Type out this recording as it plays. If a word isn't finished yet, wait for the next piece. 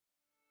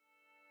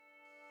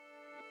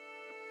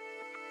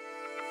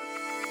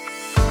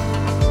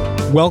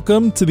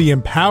Welcome to the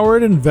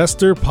Empowered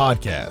Investor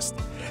Podcast.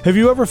 Have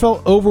you ever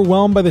felt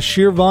overwhelmed by the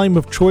sheer volume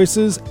of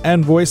choices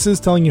and voices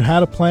telling you how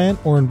to plan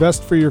or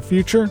invest for your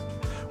future?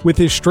 With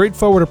his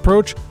straightforward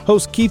approach,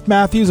 host Keith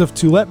Matthews of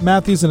Toulette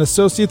Matthews &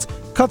 Associates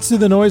cuts through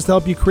the noise to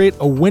help you create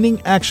a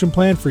winning action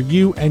plan for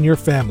you and your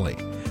family.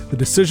 The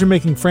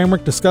decision-making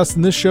framework discussed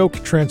in this show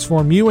can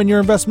transform you and your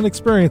investment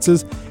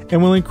experiences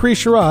and will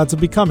increase your odds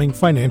of becoming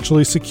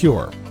financially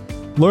secure.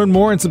 Learn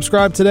more and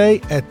subscribe today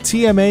at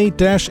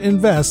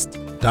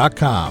tma-invest.com.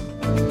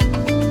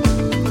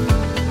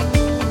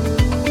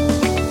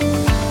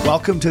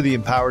 Welcome to the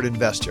Empowered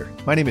Investor.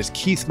 My name is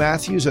Keith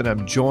Matthews, and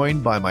I'm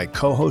joined by my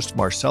co-host,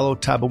 Marcelo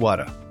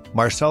Taboada.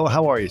 Marcelo,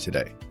 how are you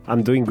today?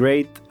 I'm doing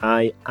great.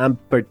 I am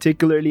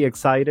particularly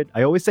excited.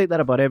 I always say that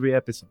about every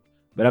episode,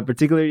 but I'm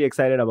particularly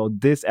excited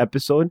about this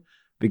episode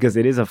because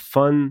it is a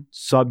fun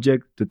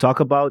subject to talk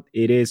about.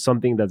 It is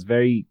something that's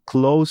very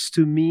close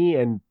to me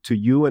and to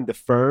you and the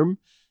firm.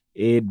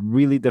 It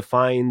really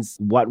defines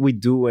what we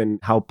do and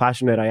how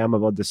passionate I am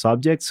about the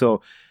subject.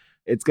 So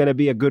it's going to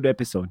be a good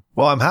episode.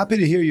 Well, I'm happy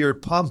to hear you're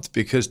pumped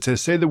because to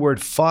say the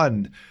word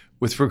fun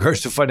with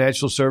regards to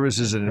financial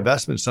services and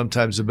investments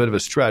sometimes a bit of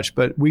a stretch,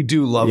 but we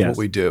do love what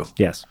we do.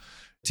 Yes.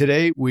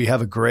 Today, we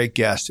have a great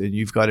guest, and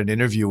you've got an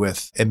interview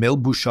with Emile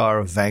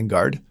Bouchard of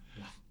Vanguard,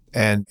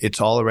 and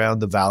it's all around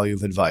the value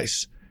of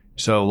advice.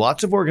 So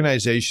lots of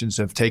organizations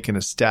have taken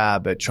a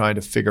stab at trying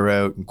to figure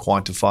out and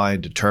quantify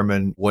and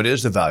determine what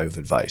is the value of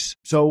advice.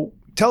 So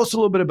tell us a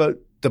little bit about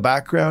the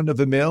background of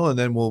Emile, and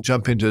then we'll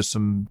jump into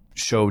some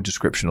show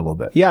description a little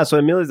bit. Yeah, so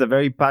Emile is a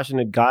very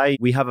passionate guy.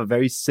 We have a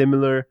very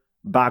similar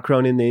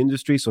background in the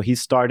industry. So he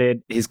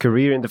started his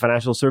career in the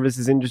financial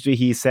services industry.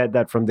 He said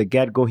that from the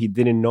get-go, he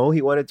didn't know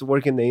he wanted to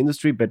work in the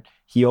industry, but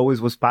he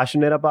always was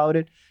passionate about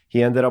it.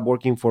 He ended up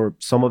working for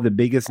some of the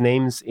biggest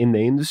names in the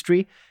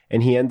industry,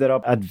 and he ended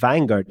up at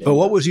Vanguard. But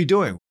what was he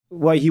doing?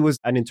 Well, he was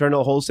an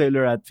internal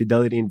wholesaler at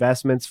Fidelity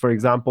Investments, for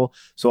example.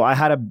 So I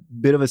had a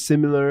bit of a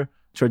similar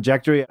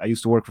trajectory. I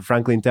used to work for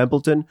Franklin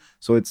Templeton.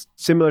 So it's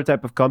similar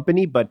type of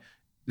company, but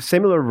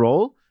similar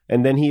role.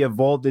 And then he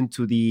evolved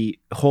into the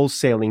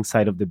wholesaling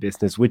side of the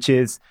business, which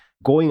is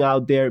going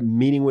out there,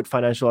 meeting with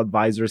financial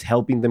advisors,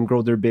 helping them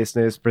grow their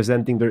business,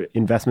 presenting their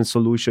investment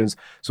solutions.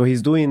 So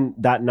he's doing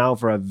that now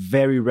for a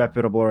very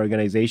reputable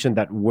organization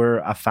that we're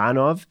a fan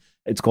of.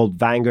 It's called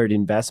Vanguard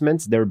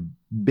Investments. They're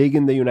big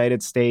in the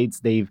United States.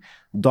 They've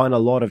done a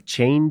lot of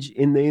change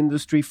in the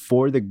industry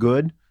for the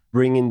good,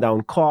 bringing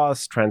down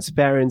costs,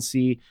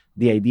 transparency,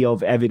 the idea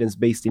of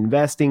evidence-based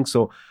investing.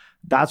 So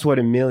that's what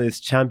Emile is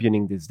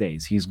championing these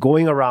days. He's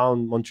going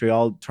around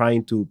Montreal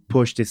trying to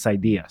push these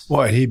ideas.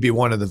 Well, he'd be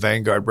one of the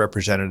Vanguard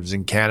representatives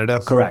in Canada.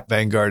 Correct.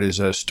 Vanguard is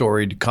a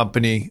storied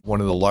company, one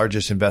of the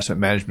largest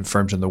investment management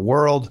firms in the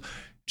world.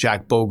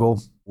 Jack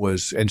Bogle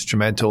was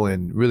instrumental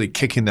in really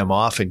kicking them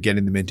off and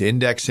getting them into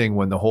indexing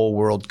when the whole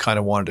world kind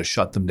of wanted to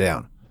shut them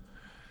down.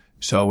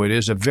 So it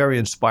is a very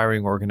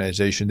inspiring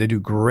organization. They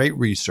do great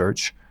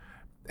research.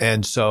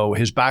 And so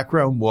his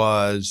background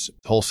was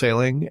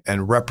wholesaling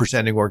and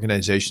representing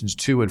organizations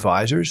to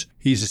advisors.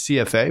 He's a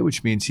CFA,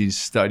 which means he's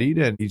studied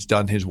and he's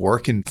done his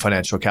work in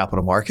financial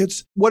capital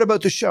markets. What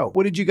about the show?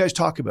 What did you guys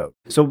talk about?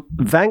 So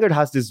Vanguard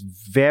has this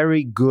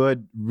very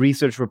good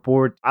research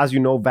report. As you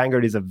know,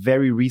 Vanguard is a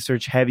very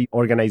research-heavy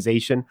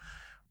organization.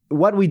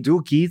 What we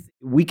do, Keith,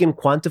 we can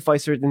quantify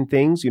certain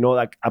things. You know,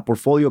 like a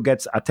portfolio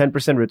gets a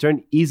 10%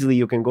 return. Easily,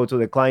 you can go to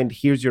the client,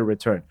 here's your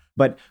return.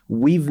 But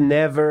we've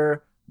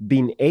never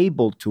been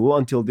able to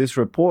until this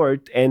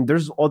report, and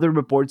there's other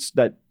reports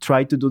that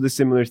try to do the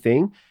similar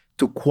thing,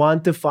 to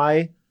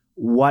quantify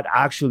what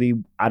actually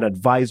an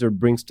advisor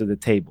brings to the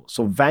table.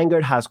 So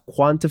Vanguard has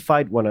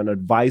quantified what an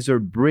advisor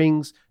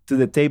brings to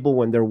the table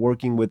when they're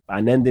working with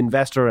an end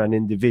investor or an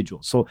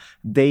individual. So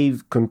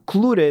they've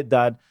concluded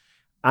that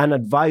an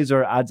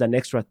advisor adds an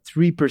extra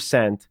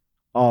 3%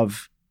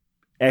 of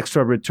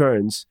extra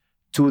returns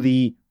to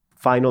the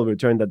final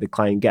return that the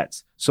client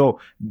gets. So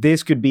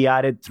this could be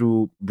added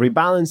through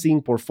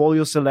rebalancing,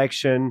 portfolio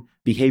selection,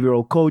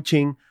 behavioral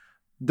coaching.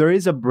 There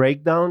is a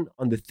breakdown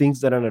on the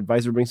things that an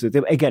advisor brings to the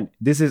table. Again,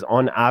 this is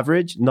on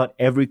average. Not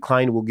every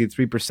client will give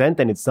 3%,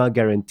 and it's not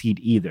guaranteed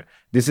either.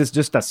 This is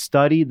just a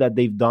study that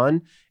they've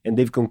done, and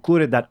they've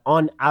concluded that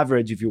on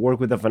average, if you work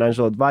with a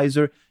financial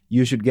advisor,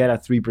 you should get a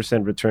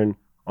 3% return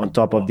on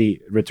top of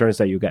the returns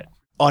that you get.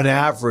 On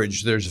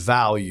average, there's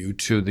value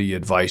to the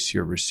advice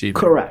you're receiving.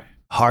 Correct.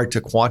 Hard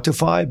to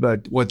quantify,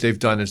 but what they've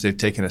done is they've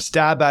taken a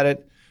stab at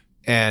it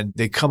and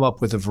they come up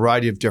with a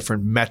variety of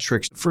different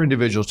metrics for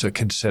individuals to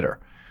consider.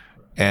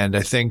 And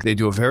I think they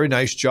do a very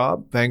nice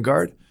job,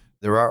 Vanguard.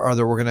 There are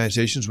other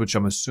organizations, which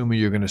I'm assuming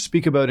you're going to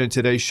speak about in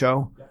today's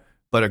show,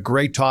 but a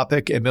great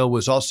topic. Emile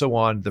was also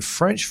on the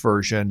French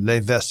version,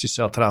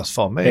 L'Investisseur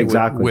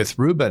Transformé, with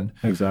Ruben.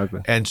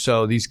 Exactly. And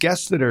so these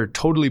guests that are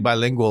totally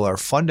bilingual are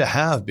fun to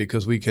have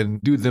because we can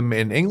do them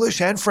in English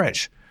and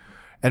French.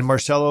 And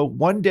Marcelo,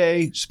 one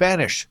day,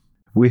 Spanish.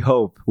 We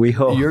hope.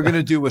 You're going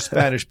to do a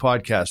Spanish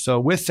podcast. So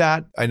with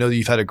that, I know that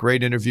you've had a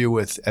great interview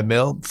with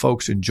Emil.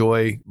 Folks,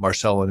 enjoy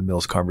Marcelo and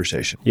Emil's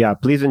conversation. Yeah,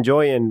 please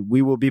enjoy. And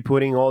we will be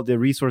putting all the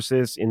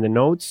resources in the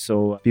notes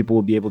so people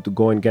will be able to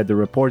go and get the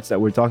reports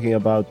that we're talking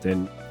about.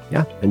 And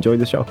yeah, enjoy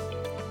the show.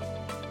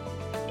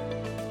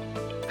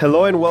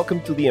 Hello and welcome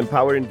to the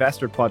Empowered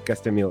Investor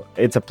Podcast, Emil.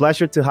 It's a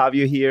pleasure to have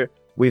you here.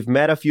 We've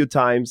met a few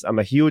times. I'm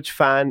a huge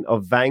fan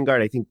of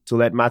Vanguard. I think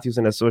Tulett Matthews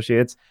and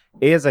Associates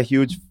is a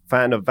huge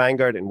fan of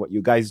Vanguard and what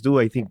you guys do.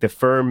 I think the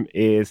firm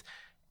is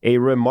a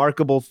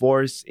remarkable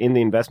force in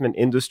the investment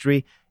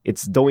industry.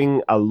 It's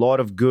doing a lot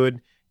of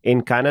good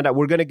in Canada.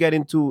 We're going to get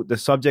into the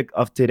subject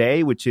of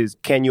today, which is,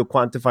 can you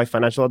quantify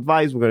financial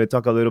advice? We're going to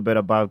talk a little bit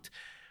about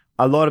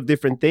a lot of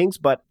different things,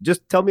 but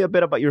just tell me a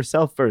bit about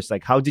yourself first.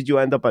 Like, how did you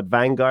end up at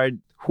Vanguard?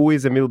 Who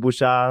is Emil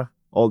Bouchard?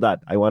 All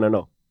that. I want to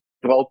know.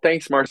 Well,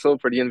 thanks, Marcel,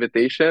 for the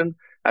invitation.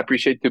 I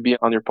appreciate to be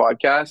on your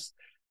podcast.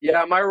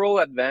 Yeah, my role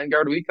at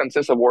Vanguard, we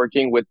consist of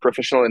working with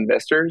professional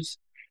investors.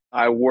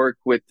 I work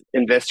with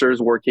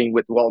investors working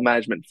with wealth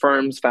management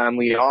firms,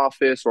 family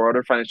office, or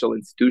other financial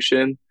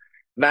institution.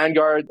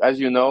 Vanguard,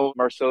 as you know,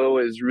 Marcelo,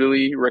 is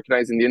really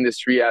recognized in the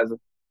industry as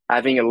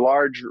having a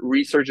large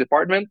research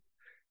department.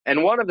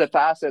 And one of the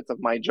facets of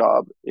my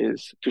job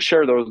is to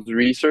share those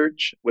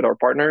research with our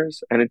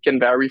partners. And it can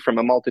vary from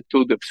a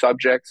multitude of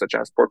subjects such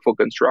as portfolio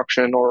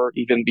construction or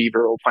even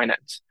behavioral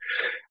finance.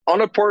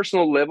 On a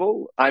personal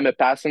level, I'm a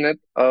passionate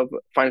of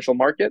financial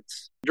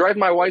markets. Drive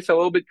my wife a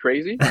little bit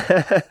crazy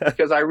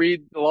because I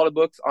read a lot of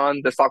books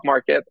on the stock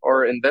market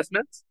or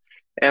investments.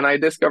 And I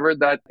discovered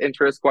that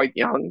interest quite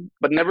young,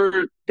 but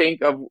never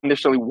think of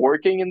initially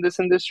working in this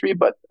industry.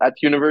 But at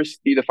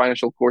university, the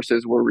financial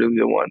courses were really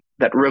the one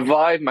that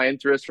revived my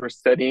interest for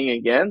studying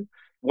again.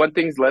 One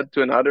thing's led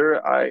to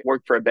another. I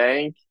worked for a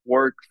bank,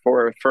 worked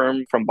for a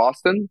firm from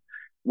Boston,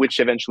 which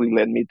eventually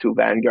led me to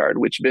Vanguard,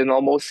 which been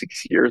almost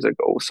 6 years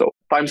ago. So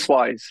time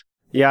flies.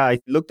 Yeah,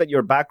 I looked at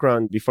your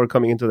background before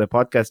coming into the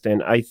podcast,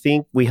 and I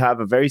think we have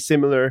a very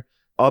similar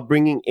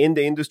upbringing in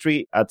the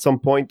industry. At some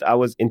point, I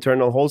was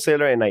internal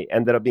wholesaler and I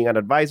ended up being an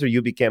advisor.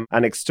 You became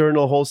an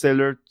external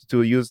wholesaler,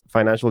 to use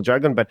financial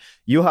jargon, but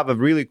you have a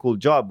really cool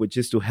job, which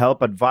is to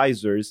help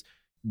advisors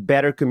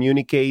better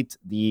communicate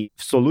the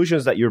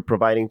solutions that you're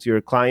providing to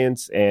your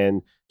clients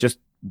and just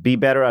be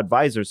better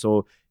advisors.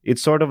 So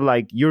it's sort of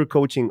like you're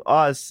coaching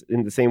us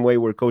in the same way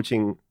we're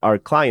coaching our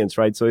clients,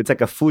 right? So it's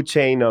like a food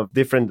chain of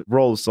different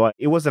roles. So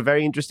it was a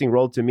very interesting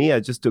role to me.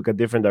 I just took a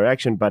different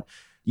direction, but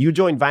you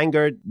joined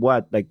Vanguard,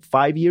 what, like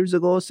 5 years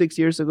ago, 6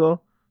 years ago?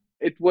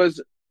 It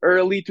was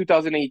early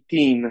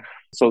 2018.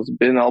 So it's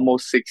been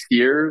almost 6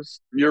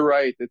 years. You're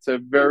right. It's a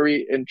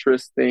very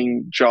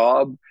interesting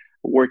job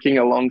working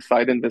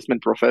alongside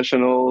investment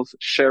professionals,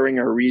 sharing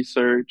our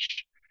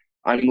research.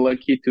 I'm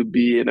lucky to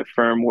be in a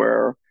firm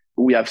where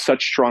we have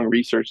such strong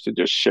research to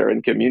just share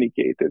and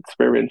communicate. It's a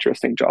very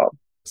interesting job.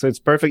 So it's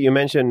perfect you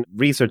mentioned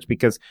research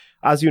because,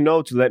 as you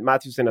know, Tulett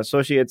Matthews and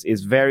Associates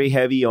is very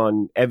heavy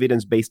on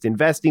evidence-based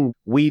investing.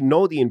 We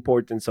know the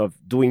importance of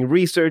doing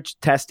research,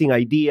 testing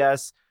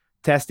ideas,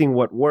 testing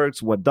what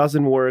works, what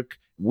doesn't work.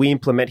 We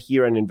implement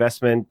here an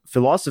investment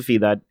philosophy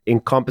that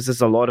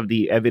encompasses a lot of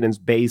the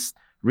evidence-based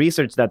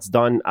research that's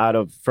done out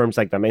of firms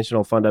like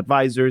Dimensional Fund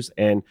Advisors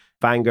and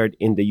Vanguard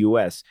in the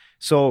US.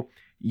 So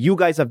you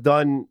guys have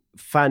done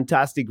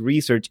fantastic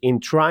research in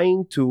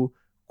trying to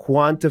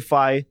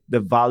quantify the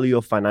value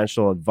of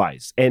financial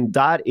advice. And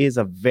that is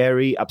a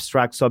very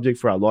abstract subject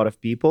for a lot of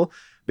people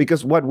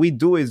because what we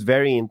do is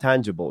very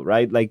intangible,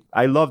 right? Like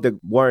I love the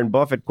Warren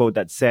Buffett quote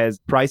that says,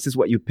 price is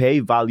what you pay,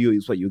 value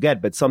is what you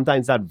get. But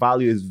sometimes that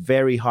value is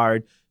very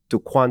hard to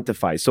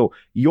quantify. So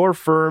your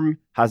firm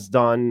has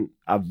done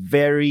a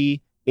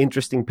very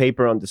interesting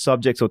paper on the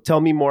subject. So tell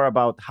me more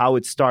about how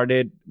it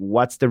started,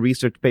 what's the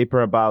research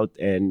paper about,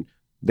 and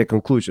the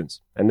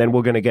conclusions. And then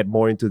we're going to get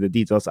more into the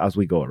details as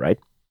we go, right?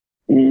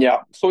 Yeah.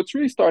 So it's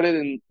really started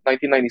in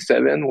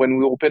 1997 when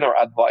we opened our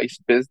advice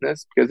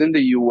business, because in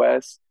the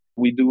US,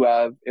 we do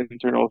have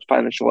internal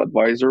financial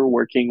advisor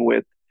working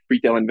with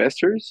retail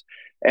investors.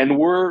 And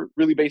we're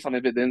really based on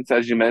evidence.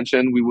 As you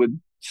mentioned, we would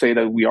say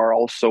that we are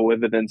also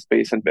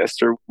evidence-based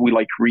investor. We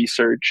like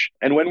research.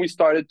 And when we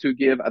started to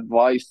give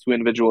advice to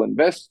individual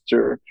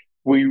investor,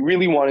 we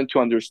really wanted to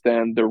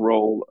understand the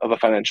role of a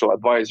financial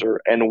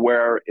advisor and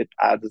where it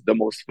adds the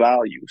most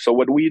value. So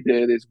what we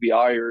did is we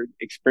hired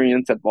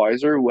experienced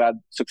advisor who had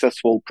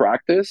successful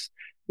practice,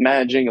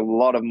 managing a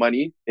lot of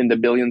money in the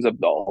billions of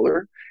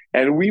dollars.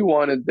 And we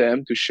wanted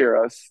them to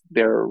share us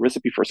their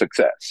recipe for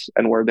success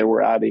and where they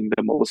were adding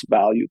the most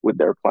value with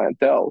their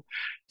clientele.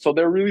 So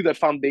they're really the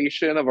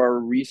foundation of our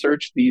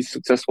research, these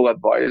successful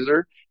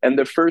advisors. And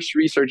the first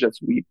research that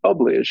we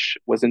published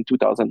was in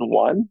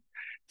 2001.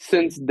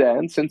 Since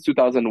then, since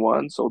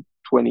 2001, so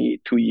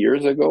 22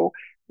 years ago,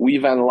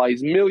 we've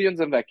analyzed millions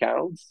of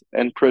accounts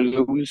and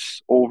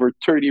produced over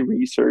 30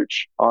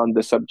 research on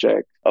the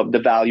subject of the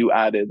value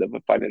added of a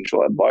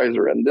financial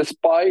advisor. And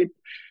despite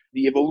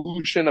the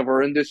evolution of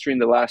our industry in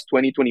the last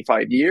 20,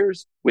 25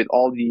 years, with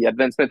all the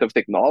advancement of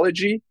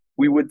technology,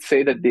 we would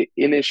say that the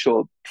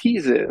initial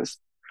thesis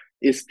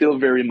is still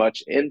very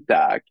much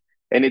intact.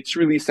 And it's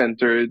really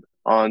centered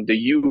on the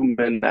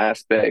human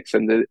aspects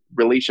and the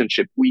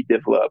relationship we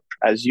develop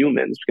as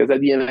humans. Because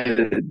at the end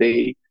of the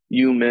day,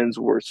 humans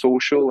were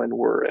social and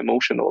were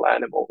emotional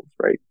animals,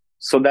 right?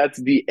 So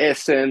that's the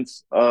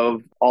essence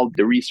of all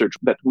the research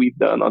that we've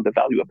done on the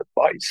value of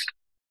advice.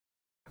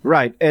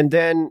 Right. And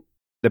then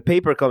the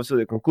paper comes to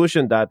the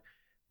conclusion that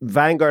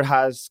Vanguard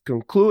has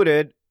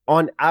concluded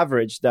on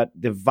average that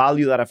the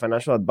value that a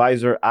financial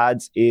advisor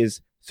adds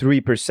is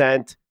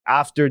 3%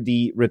 after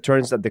the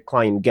returns that the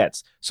client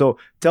gets. So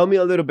tell me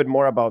a little bit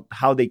more about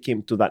how they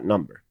came to that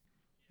number.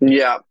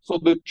 Yeah. So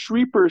the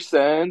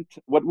 3%,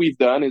 what we've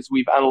done is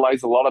we've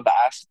analyzed a lot of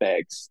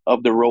aspects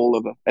of the role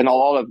of, and a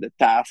lot of the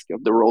task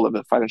of the role of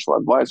a financial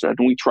advisor. And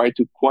we try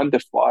to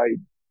quantify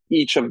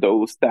each of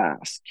those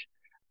tasks.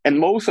 And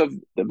most of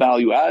the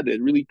value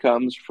added really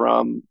comes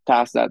from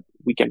tasks that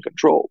we can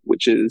control,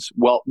 which is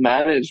wealth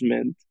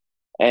management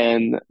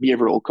and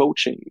behavioral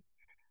coaching.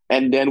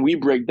 And then we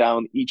break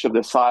down each of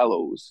the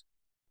silos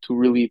to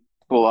really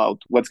pull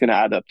out what's going to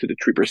add up to the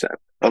 3%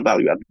 of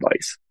value added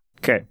advice.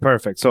 Okay,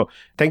 perfect. So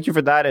thank you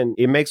for that. And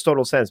it makes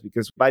total sense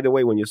because, by the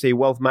way, when you say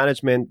wealth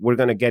management, we're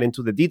going to get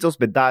into the details,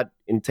 but that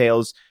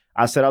entails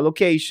asset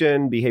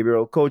allocation,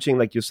 behavioral coaching,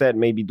 like you said,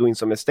 maybe doing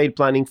some estate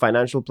planning,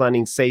 financial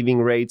planning, saving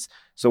rates.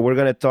 So we're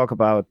going to talk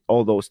about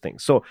all those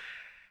things. So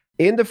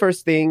in the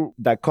first thing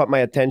that caught my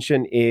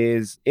attention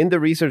is in the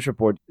research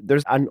report,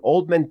 there's an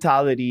old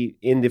mentality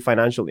in the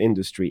financial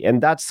industry.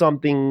 And that's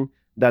something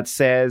that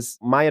says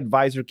my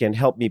advisor can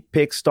help me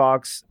pick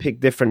stocks,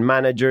 pick different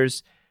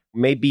managers,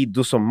 maybe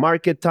do some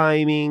market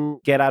timing,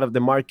 get out of the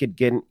market,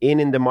 get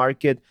in the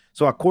market.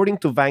 So according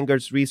to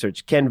Vanguard's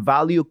research, can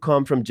value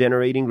come from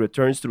generating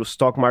returns through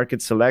stock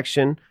market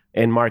selection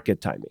and market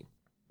timing?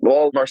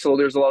 Well, Marcelo,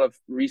 there's a lot of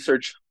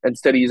research and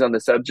studies on the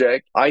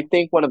subject. I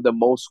think one of the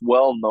most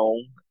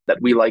well-known that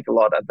we like a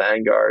lot at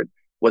Vanguard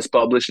was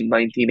published in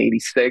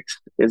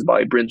 1986, is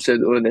by Brinson,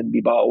 Hood, and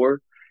Bibauer.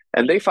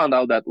 And they found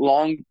out that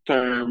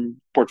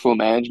long-term portfolio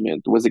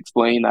management was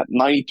explained at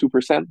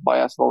 92% by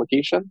asset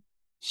allocation.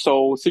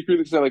 So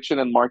security selection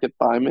and market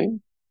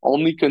timing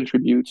only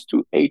contributes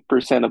to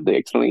 8% of the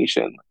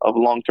explanation of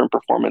long-term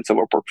performance of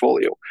our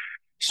portfolio.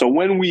 So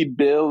when we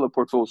build a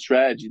portfolio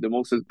strategy, the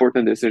most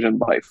important decision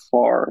by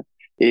far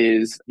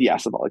is the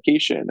asset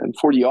allocation. And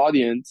for the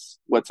audience,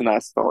 what's an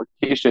asset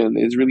allocation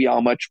is really how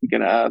much we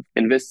can have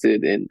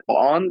invested in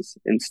bonds,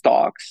 in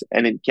stocks,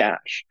 and in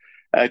cash.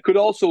 It could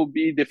also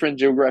be different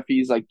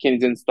geographies like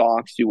Canadian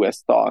stocks, US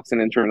stocks, and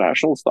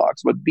international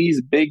stocks. But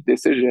these big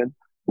decisions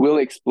will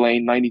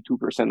explain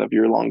 92% of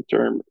your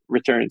long-term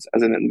returns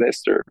as an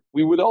investor.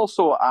 We would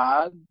also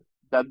add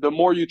that the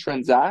more you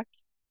transact,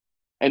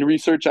 and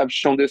research have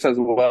shown this as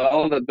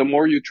well, that the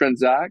more you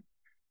transact,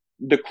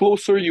 the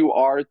closer you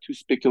are to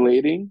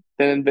speculating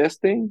than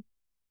investing,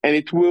 and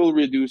it will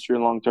reduce your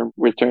long-term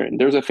return.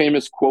 There's a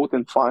famous quote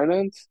in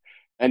finance,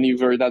 and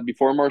you've heard that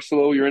before,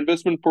 Marcelo, your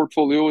investment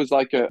portfolio is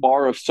like a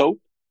bar of soap.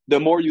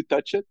 The more you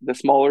touch it, the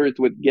smaller it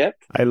would get.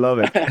 I love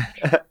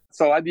it.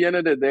 So at the end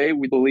of the day,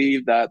 we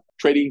believe that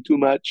trading too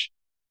much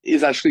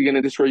is actually going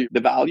to destroy the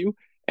value.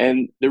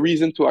 And the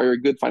reason to hire a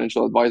good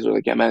financial advisor,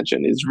 like I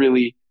mentioned, is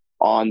really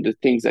on the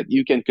things that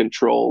you can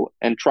control,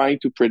 and trying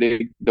to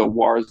predict the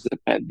wars, the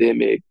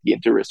pandemic, the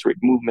interest rate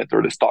movement,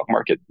 or the stock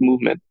market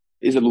movement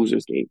is a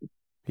loser's game.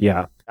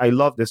 Yeah, I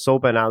love the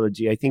soap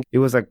analogy. I think it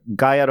was a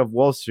guy out of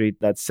Wall Street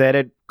that said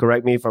it.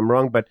 Correct me if I'm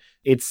wrong, but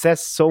it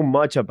says so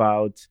much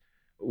about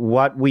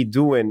what we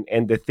do and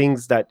the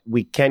things that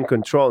we can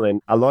control. And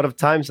a lot of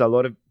times, a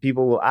lot of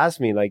people will ask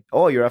me like,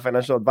 oh, you're a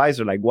financial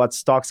advisor. Like, what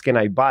stocks can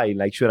I buy?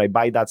 Like, should I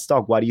buy that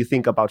stock? What do you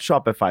think about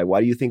Shopify? What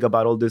do you think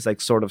about all these like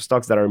sort of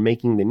stocks that are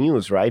making the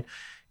news, right?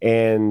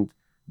 And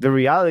the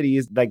reality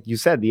is, like you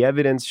said, the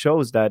evidence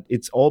shows that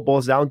it's all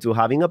boils down to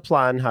having a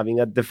plan, having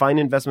a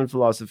defined investment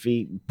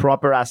philosophy,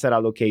 proper asset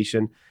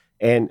allocation,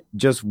 and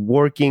just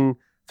working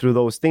through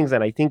those things.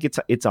 And I think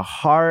it's a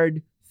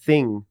hard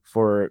thing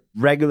for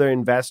regular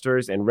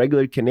investors and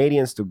regular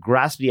Canadians to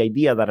grasp the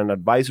idea that an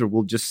advisor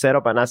will just set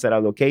up an asset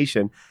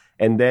allocation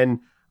and then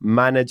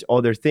manage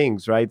other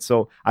things, right?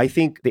 So I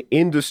think the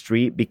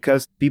industry,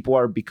 because people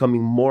are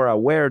becoming more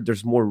aware,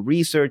 there's more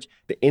research,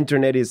 the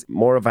internet is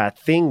more of a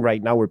thing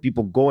right now where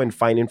people go and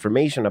find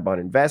information about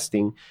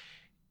investing.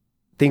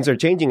 Things are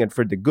changing it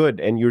for the good.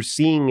 And you're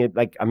seeing it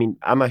like, I mean,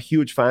 I'm a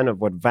huge fan of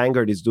what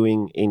Vanguard is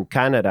doing in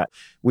Canada.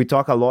 We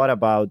talk a lot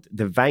about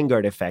the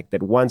Vanguard effect,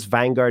 that once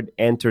Vanguard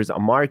enters a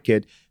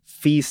market,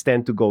 fees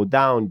tend to go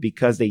down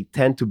because they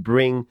tend to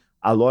bring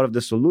a lot of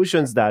the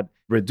solutions that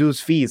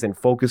reduce fees and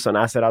focus on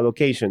asset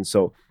allocation.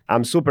 So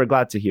I'm super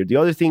glad to hear. The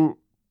other thing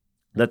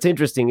that's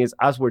interesting is,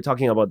 as we're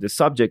talking about this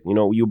subject, you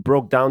know, you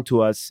broke down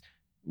to us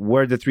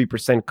where the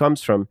 3%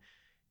 comes from.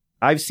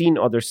 I've seen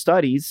other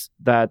studies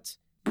that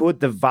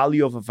put the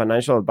value of a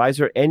financial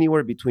advisor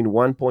anywhere between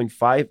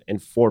 1.5 and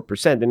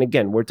 4%. And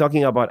again, we're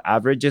talking about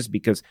averages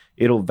because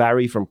it'll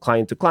vary from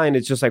client to client.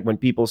 It's just like when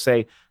people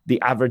say the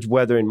average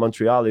weather in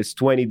Montreal is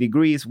 20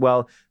 degrees.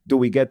 Well, do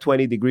we get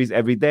 20 degrees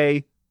every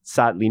day?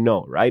 Sadly,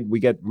 no, right? We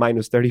get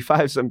minus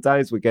 35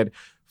 sometimes. We get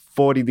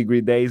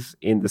 40-degree days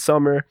in the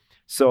summer.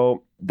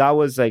 So that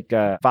was like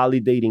a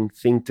validating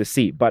thing to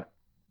see. But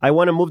I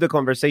want to move the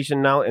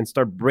conversation now and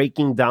start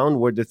breaking down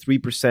where the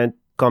 3%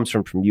 comes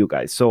from you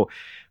guys. So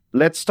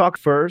let's talk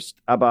first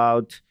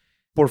about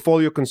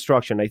portfolio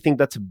construction. I think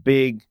that's a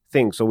big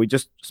thing. So we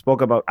just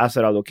spoke about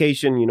asset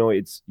allocation.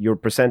 It's your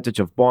percentage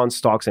of bonds,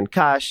 stocks, and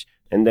cash,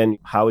 and then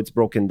how it's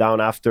broken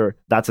down after.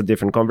 That's a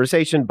different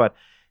conversation. But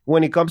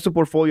when it comes to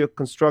portfolio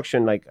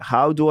construction, like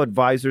how do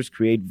advisors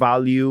create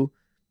value?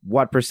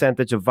 What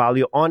percentage of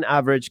value on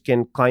average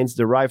can clients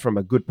derive from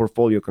a good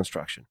portfolio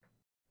construction?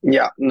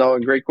 Yeah, no,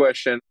 great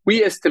question.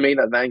 We estimate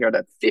at Vanguard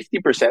that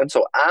 50%,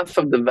 so half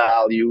of the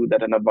value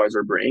that an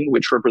advisor brings,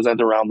 which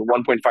represent around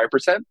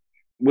 1.5%,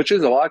 which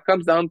is a lot,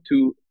 comes down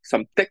to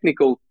some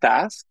technical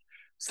tasks,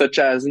 such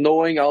as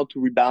knowing how to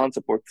rebalance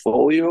a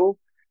portfolio,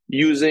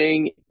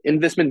 using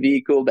investment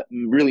vehicles that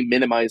really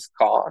minimize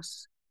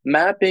costs,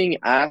 mapping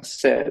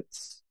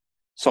assets,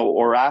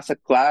 or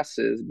asset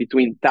classes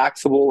between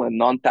taxable and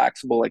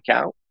non-taxable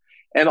account,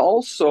 and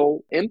also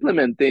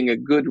implementing a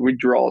good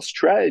withdrawal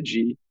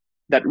strategy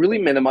that really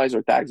minimize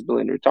our tax bill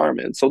in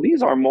retirement. So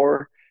these are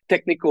more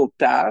technical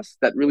tasks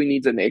that really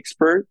needs an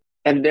expert,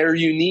 and they're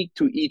unique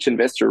to each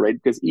investor, right?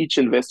 Because each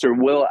investor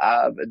will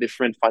have a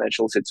different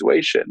financial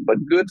situation,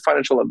 but good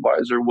financial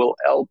advisor will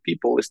help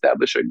people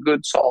establish a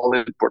good,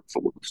 solid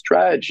portfolio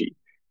strategy,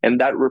 and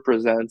that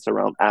represents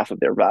around half of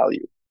their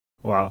value.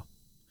 Wow.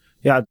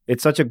 Yeah,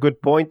 it's such a good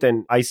point,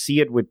 and I see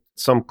it with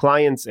some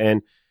clients,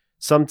 and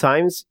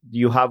sometimes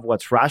you have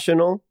what's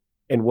rational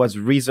and what's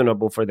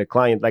reasonable for the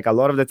client. Like a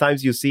lot of the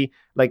times you see,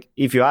 like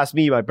if you ask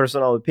me my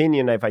personal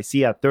opinion, if I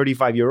see a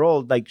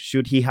 35-year-old, like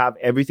should he have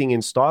everything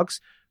in stocks?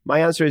 My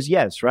answer is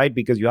yes, right?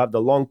 Because you have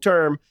the long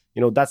term,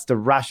 that's the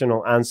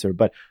rational answer.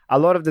 But a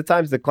lot of the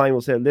times the client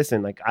will say,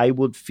 listen, like I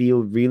would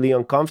feel really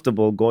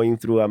uncomfortable going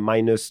through a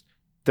minus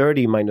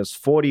 30, minus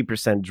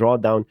 40%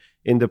 drawdown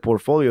in the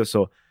portfolio.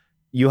 So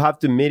you have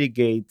to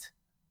mitigate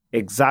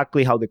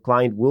exactly how the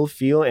client will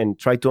feel and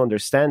try to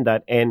understand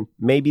that. And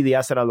maybe the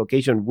asset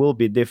allocation will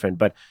be different.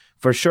 But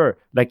for sure,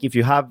 like if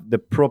you have the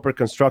proper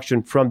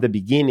construction from the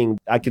beginning,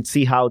 I could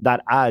see how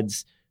that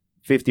adds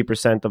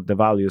 50% of the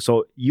value.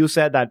 So you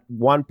said that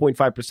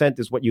 1.5%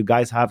 is what you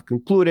guys have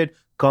concluded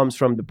comes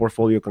from the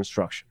portfolio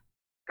construction.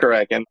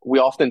 Correct. And we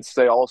often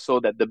say also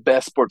that the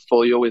best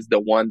portfolio is the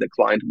one the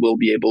client will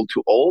be able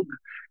to hold.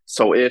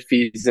 So if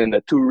he's in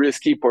a too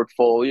risky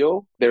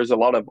portfolio, there's a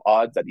lot of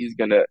odds that he's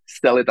going to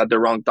sell it at the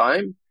wrong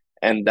time,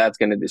 and that's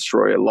going to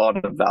destroy a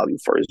lot of value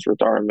for his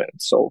retirement.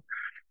 So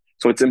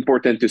it's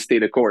important to stay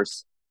the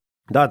course.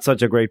 That's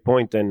such a great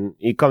point. And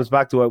it comes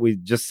back to what we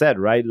just said,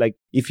 right? Like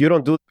if you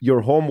don't do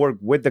your homework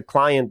with the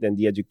client and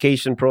the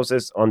education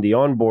process on the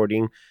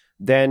onboarding,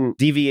 then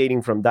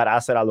deviating from that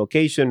asset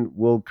allocation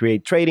will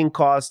create trading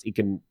costs. It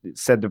can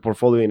set the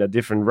portfolio in a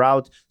different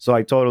route. So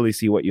I totally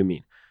see what you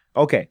mean.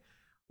 Okay.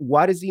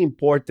 What is the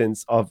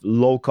importance of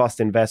low-cost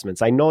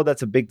investments? I know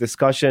that's a big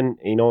discussion.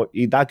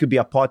 That could be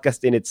a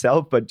podcast in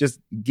itself, but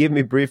just give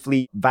me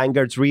briefly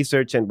Vanguard's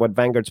research and what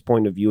Vanguard's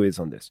point of view is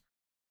on this.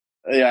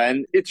 Yeah,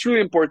 and it's really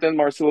important,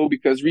 Marcelo,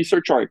 because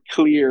research are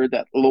clear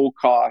that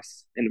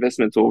low-cost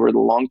investments over the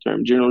long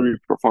term generally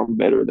perform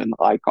better than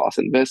high-cost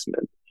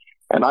investment.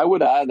 And I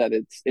would add that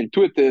it's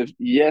intuitive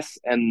yes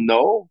and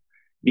no,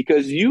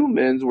 because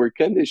humans were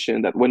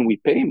conditioned that when we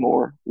pay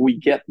more, we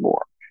get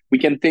more. We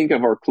can think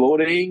of our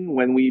clothing.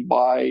 When we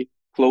buy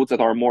clothes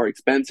that are more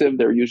expensive,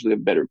 they're usually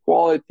of better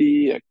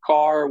quality. A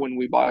car, when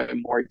we buy a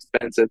more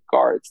expensive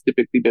car, it's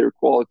typically better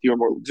quality or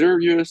more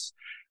luxurious.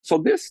 So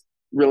this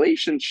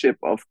relationship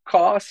of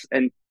cost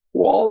and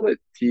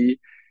quality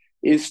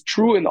is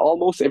true in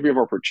almost every of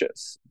our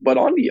purchase. But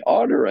on the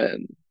other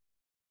end,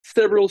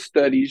 several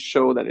studies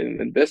show that in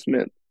an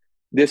investment,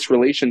 this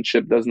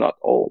relationship does not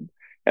hold.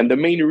 And the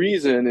main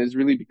reason is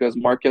really because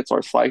markets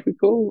are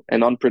cyclical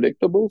and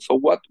unpredictable. So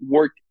what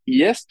worked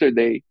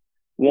yesterday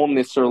won't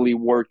necessarily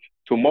work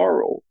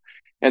tomorrow.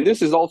 And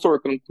this is also our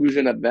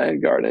conclusion at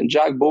Vanguard. And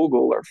Jack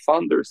Bogle, our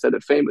founder, said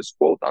a famous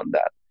quote on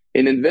that.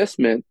 In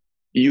investment,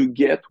 you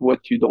get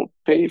what you don't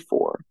pay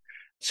for.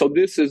 So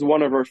this is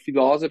one of our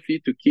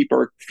philosophy to keep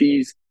our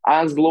fees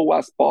as low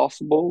as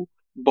possible,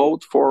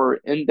 both for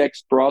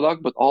index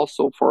product, but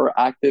also for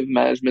active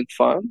management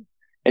fund.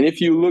 And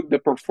if you look the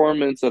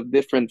performance of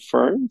different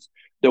firms,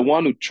 the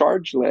one who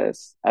charge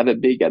less have a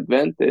big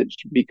advantage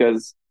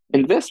because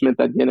investment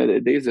at the end of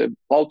the day is an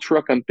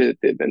ultra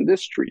competitive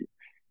industry.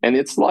 And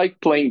it's like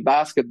playing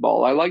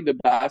basketball. I like the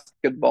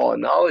basketball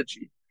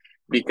analogy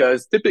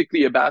because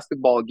typically a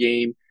basketball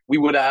game, we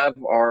would have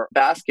our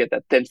basket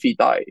at 10 feet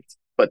high.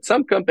 But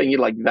some company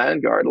like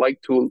Vanguard like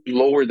to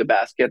lower the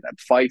basket at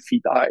 5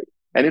 feet high.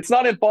 And it's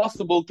not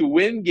impossible to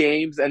win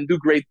games and do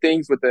great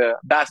things with a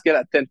basket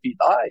at 10 feet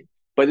high.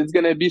 But it's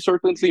going to be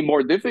certainly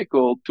more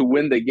difficult to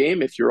win the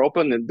game if your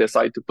opponent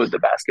decide to put the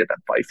basket at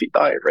 5 feet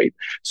high, right?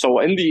 So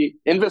in the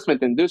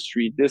investment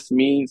industry, this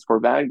means for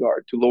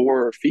Vanguard to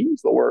lower our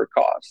fees, lower our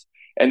costs.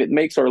 And it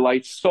makes our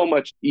life so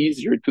much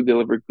easier to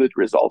deliver good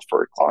results for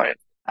our client.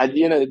 At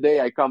the end of the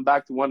day, I come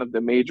back to one of the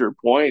major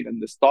points in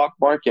the stock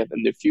market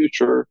in the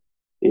future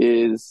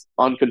is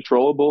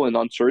uncontrollable and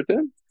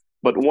uncertain.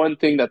 But one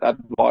thing that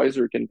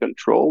advisor can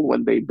control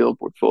when they build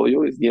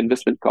portfolio is the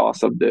investment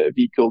cost of the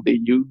vehicle they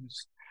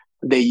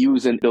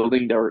use in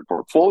building their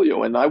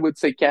portfolio. And I would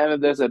say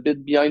Canada is a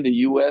bit behind the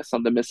US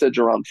on the message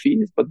around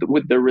fees, but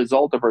with the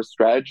result of our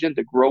strategy and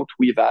the growth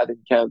we've had in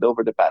Canada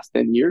over the past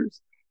 10 years,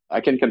 I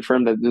can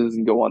confirm that this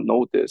doesn't go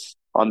unnoticed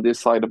on this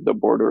side of the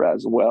border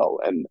as well.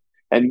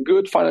 And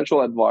good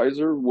financial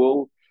advisor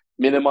will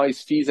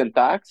minimize fees and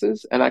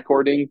taxes. And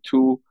according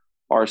to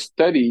our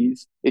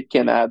studies, it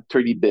can add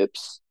 30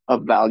 bips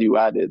of value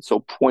added.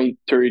 So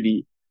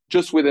 0.30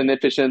 just with an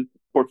efficient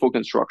portfolio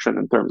construction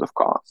in terms of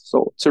cost.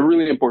 So it's a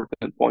really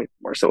important point,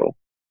 Marcelo.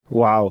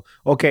 Wow.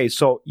 Okay.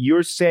 So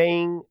you're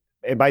saying,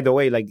 and by the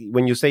way, like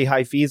when you say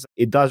high fees,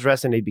 it does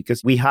resonate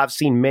because we have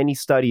seen many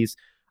studies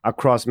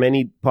across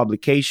many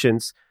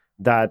publications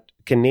that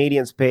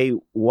Canadians pay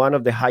one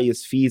of the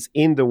highest fees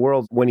in the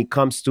world when it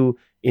comes to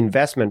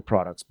investment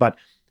products. But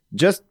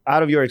just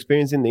out of your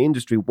experience in the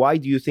industry, why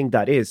do you think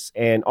that is?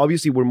 And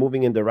obviously, we're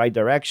moving in the right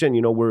direction.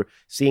 You know, we're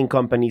seeing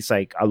companies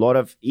like a lot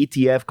of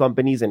ETF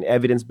companies and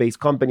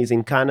evidence-based companies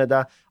in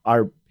Canada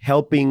are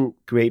helping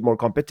create more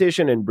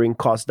competition and bring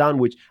costs down,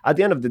 which at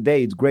the end of the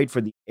day, it's great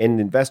for the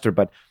end investor.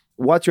 But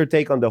what's your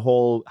take on the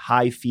whole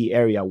high fee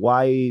area?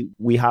 Why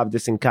we have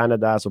this in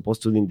Canada as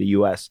opposed to in the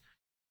US?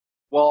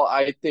 Well,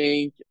 I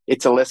think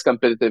it's a less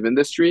competitive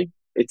industry.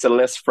 It's a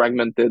less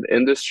fragmented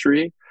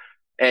industry.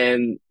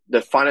 And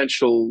the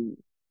financial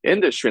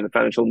industry and the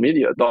financial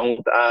media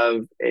don't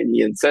have any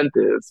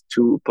incentive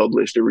to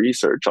publish the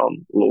research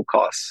on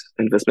low-cost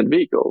investment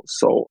vehicles.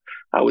 So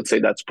I would say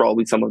that's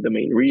probably some of the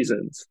main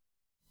reasons.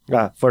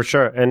 Yeah, for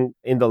sure. And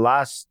in the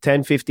last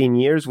 10, 15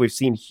 years, we've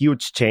seen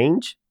huge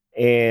change.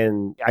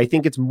 And I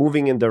think it's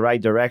moving in the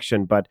right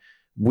direction, but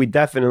we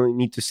definitely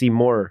need to see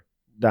more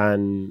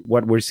than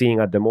what we're seeing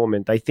at the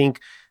moment. I think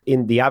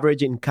in the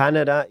average in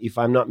Canada, if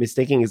I'm not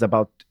mistaken, is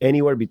about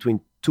anywhere between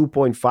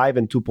 2.5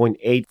 and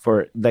 2.8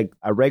 for like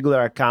a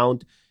regular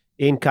account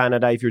in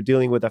Canada. If you're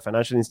dealing with a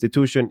financial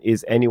institution,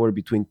 is anywhere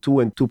between 2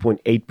 and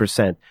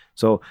 2.8%.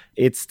 So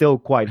it's still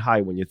quite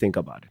high when you think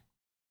about it.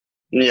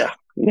 Yeah,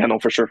 no,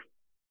 for sure.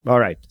 All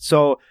right.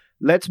 So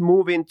let's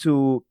move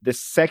into the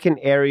second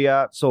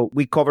area. So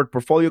we covered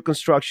portfolio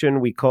construction.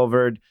 We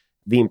covered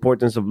the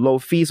importance of low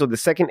fees. So the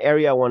second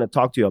area I want to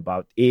talk to you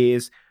about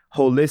is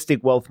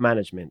holistic wealth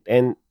management.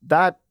 And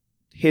that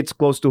hits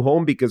close to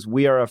home because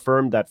we are a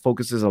firm that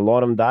focuses a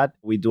lot on that.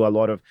 We do a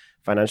lot of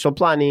financial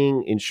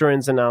planning,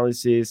 insurance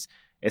analysis,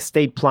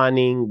 estate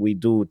planning. We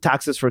do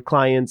taxes for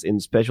clients in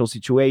special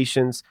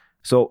situations.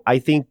 So I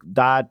think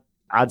that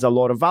adds a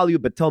lot of value.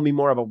 But tell me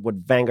more about what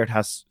Vanguard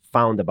has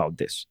found about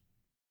this.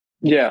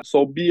 Yeah.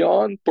 So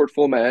beyond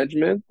portfolio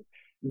management,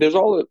 there's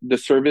all the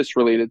service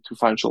related to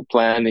financial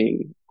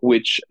planning,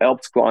 which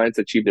helps clients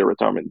achieve their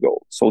retirement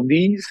goals. So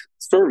these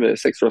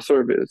extra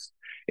service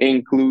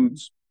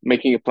includes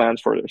making plans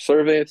for their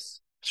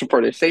service,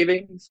 for their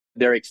savings,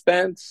 their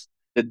expense,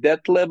 the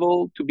debt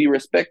level to be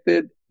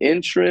respected,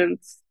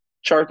 insurance,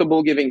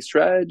 charitable giving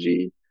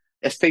strategy,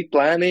 estate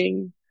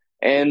planning,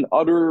 and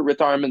other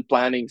retirement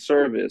planning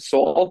service.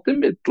 So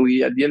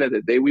ultimately, at the end of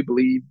the day, we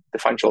believe the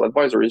financial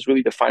advisor is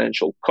really the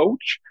financial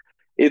coach.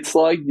 It's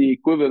like the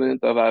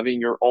equivalent of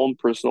having your own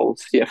personal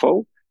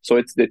CFO. So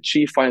it's the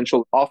chief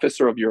financial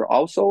officer of your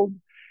household.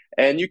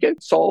 And you can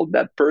solve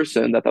that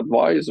person, that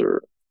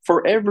advisor,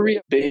 for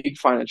every big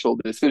financial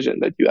decision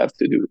that you have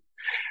to do.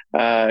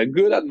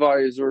 Good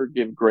advisor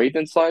give great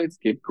insights,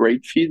 give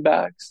great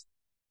feedbacks,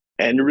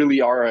 and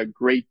really are a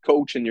great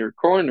coach in your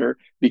corner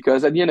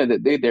because at the end of the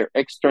day, they're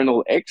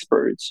external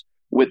experts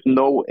with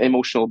no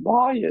emotional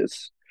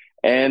bias.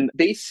 And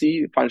they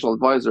see financial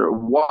advisor a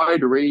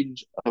wide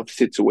range of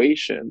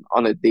situation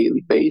on a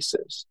daily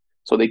basis.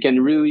 So they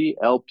can really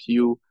help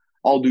you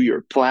all do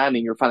your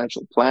planning, your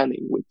financial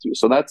planning with you.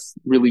 So that's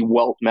really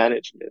wealth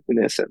management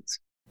in essence.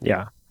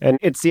 Yeah. And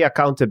it's the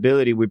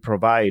accountability we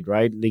provide,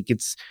 right? Like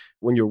it's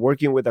when you're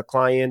working with a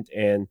client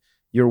and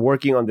you're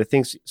working on the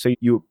things. So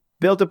you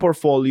built a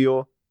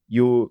portfolio,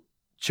 you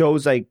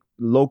chose like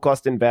low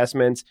cost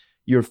investments,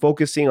 you're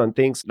focusing on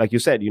things, like you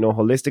said,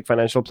 holistic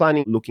financial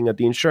planning, looking at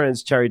the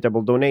insurance,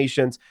 charitable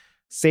donations,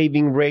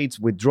 saving rates,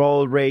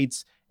 withdrawal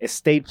rates,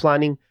 estate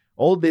planning.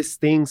 All these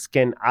things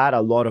can add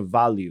a lot of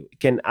value. It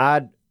can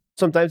add,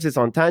 sometimes it's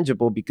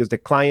intangible because the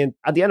client,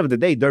 at the end of the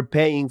day, they're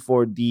paying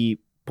for the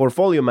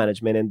portfolio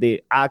management and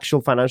the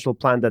actual financial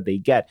plan that they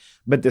get.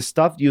 But the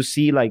stuff you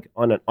see like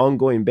on an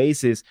ongoing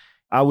basis,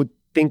 I would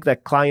think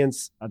that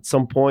clients at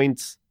some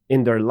point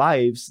in their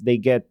lives, they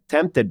get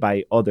tempted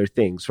by other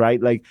things,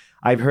 right? Like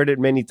I've heard it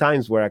many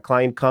times where a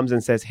client comes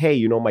and says,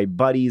 hey, my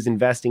buddy is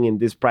investing in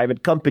this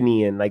private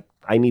company and like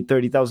I need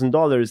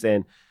 $30,000.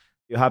 And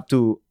you have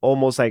to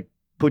almost like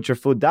put your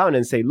foot down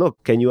and say,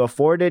 look, can you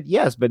afford it?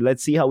 Yes, but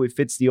let's see how it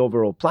fits the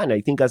overall plan.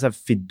 I think as a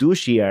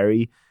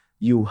fiduciary,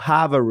 you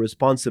have a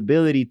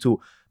responsibility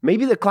to,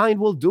 maybe the client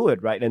will do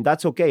it, right? And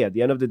that's okay. At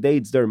the end of the day,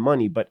 it's their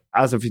money. But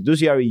as a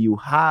fiduciary, you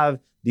have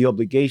the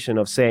obligation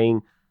of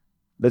saying,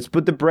 Let's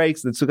put the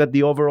brakes. Let's look at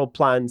the overall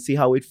plan, see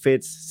how it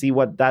fits, see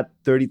what that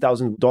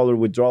 $30,000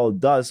 withdrawal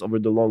does over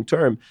the long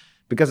term.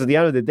 Because at the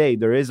end of the day,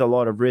 there is a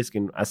lot of risk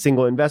in a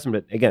single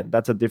investment. Again,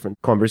 that's a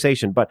different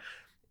conversation. But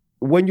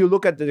when you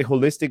look at the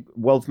holistic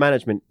wealth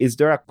management, is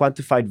there a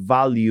quantified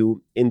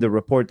value in the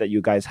report that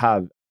you guys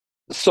have?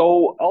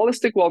 So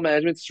holistic wealth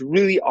management is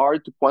really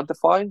hard to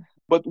quantify,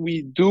 but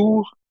we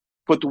do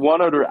put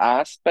one other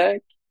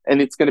aspect,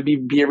 and it's going to be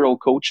behavioral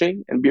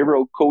coaching. And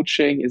behavioral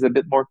coaching is a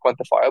bit more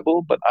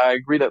quantifiable, but I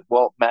agree that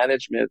wealth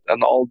management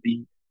and all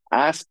the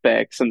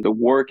aspects and the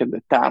work and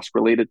the tasks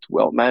related to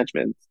wealth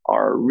management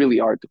are really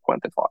hard to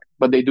quantify,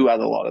 but they do add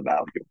a lot of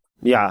value.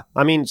 Yeah.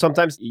 I mean,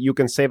 sometimes you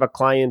can save a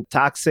client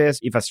taxes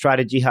if a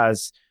strategy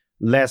has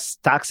less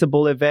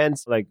taxable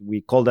events, like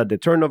we call that the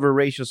turnover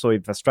ratio. So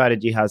if a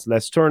strategy has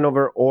less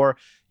turnover or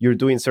you're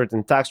doing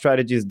certain tax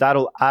strategies,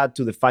 that'll add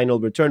to the final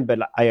return. But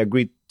I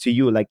agree to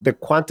you, like the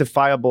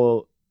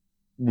quantifiable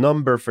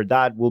number for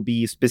that will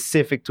be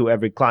specific to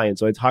every client.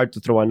 So it's hard to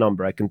throw a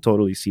number. I can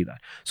totally see that.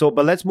 So,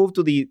 but let's move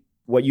to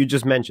what you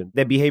just mentioned,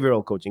 the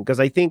behavioral coaching, because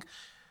I think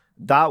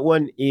that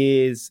one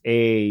is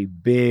a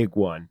big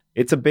one.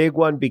 It's a big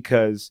one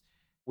because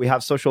we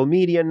have social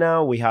media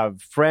now, we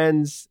have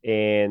friends,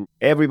 and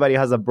everybody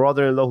has a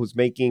brother-in-law who's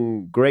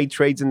making great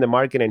trades in the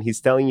market and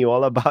he's telling you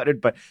all about it,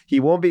 but he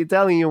won't be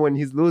telling you when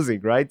he's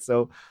losing, right?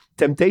 So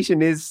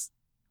temptation is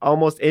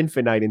almost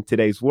infinite in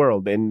today's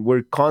world and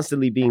we're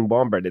constantly being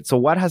bombarded. So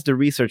what has the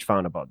research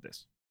found about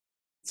this?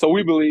 So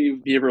we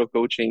believe behavioral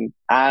coaching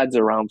adds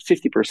around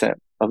 50%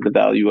 of the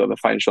value of a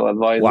financial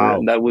advisor. Wow.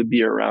 And that would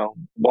be around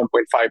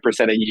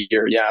 1.5% a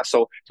year. Yeah.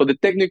 So the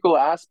technical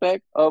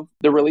aspect of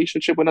the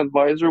relationship with an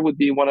advisor would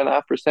be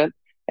 1.5%.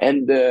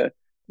 And the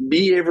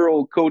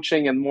behavioral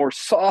coaching and more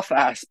soft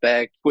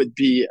aspect would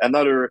be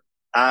another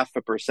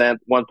 0.5%,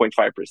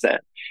 1.5%.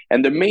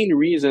 And the main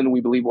reason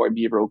we believe why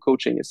behavioral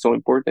coaching is so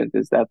important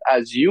is that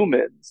as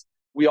humans,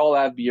 we all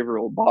have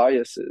behavioral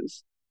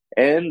biases,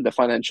 and the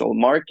financial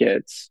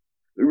markets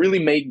really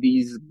make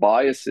these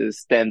biases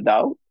stand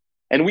out.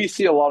 And we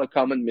see a lot of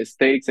common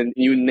mistakes, and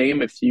you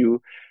name a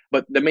few,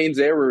 but the main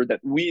error that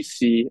we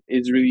see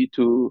is really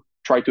to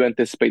try to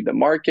anticipate the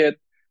market,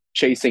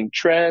 chasing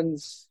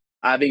trends,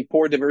 having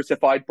poor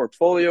diversified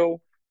portfolio,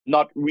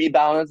 not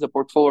rebalance the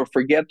portfolio,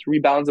 forget to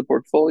rebalance the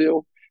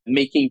portfolio,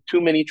 making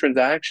too many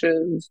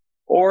transactions,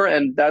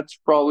 and that's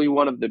probably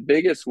one of the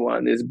biggest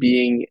one, is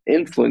being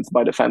influenced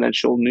by the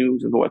financial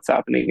news and what's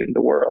happening in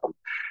the world.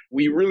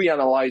 We really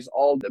analyze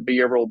all the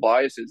behavioral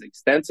biases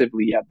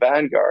extensively at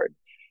Vanguard.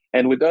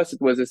 And with us,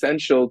 it was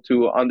essential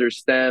to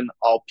understand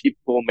how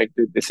people make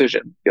the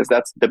decision, because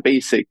that's the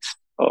basics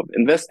of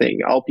investing,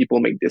 how people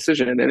make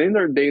decisions. And in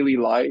their daily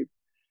life,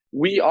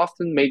 we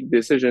often make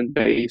decisions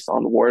based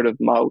on word of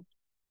mouth,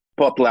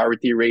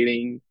 popularity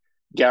rating,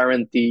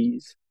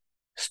 guarantees,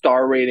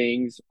 star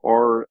ratings,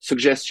 or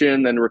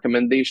suggestion and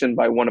recommendation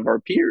by one of our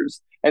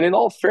peers. And in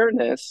all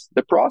fairness,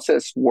 the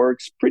process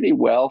works pretty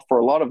well for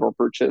a lot of our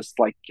purchases,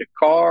 like a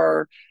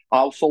car,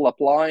 household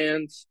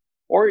appliance,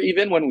 or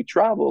even when we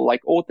travel,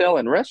 like hotel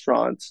and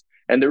restaurants.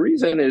 And the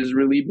reason is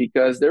really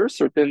because there's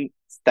certain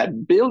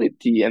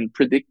stability and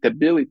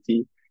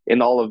predictability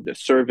in all of the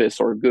service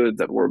or goods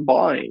that we're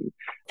buying.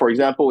 For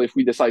example, if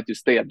we decide to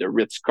stay at the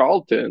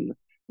Ritz-Carlton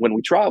when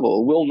we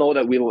travel, we'll know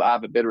that we'll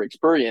have a better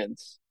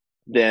experience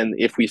than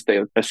if we stay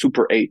at a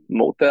Super 8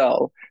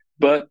 motel.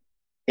 But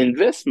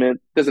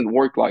investment doesn't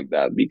work like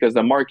that, because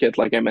the market,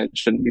 like I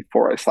mentioned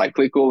before, is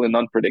cyclical and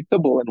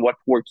unpredictable, and what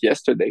worked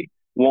yesterday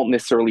won't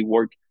necessarily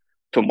work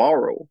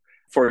tomorrow.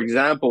 For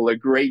example, a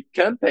great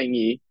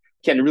company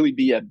can really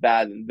be a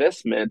bad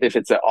investment if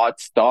it's a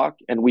hot stock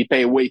and we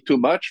pay way too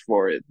much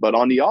for it. But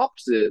on the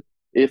opposite,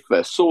 if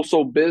a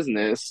so-so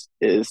business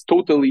is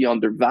totally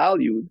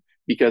undervalued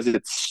because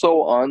it's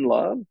so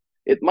unloved,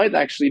 it might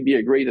actually be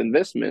a great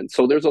investment.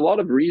 So there's a lot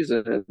of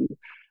reasons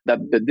that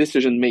the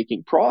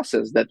decision-making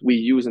process that we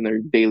use on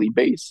a daily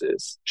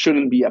basis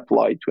shouldn't be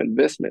applied to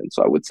investment.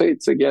 So I would say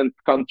it's, again,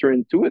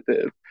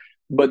 counterintuitive,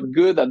 but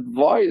good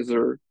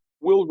advisor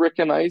will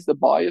recognize the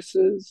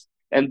biases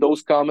and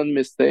those common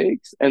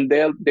mistakes, and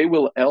they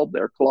will help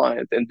their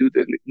client and do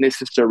the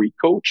necessary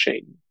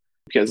coaching.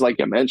 Because like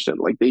I mentioned,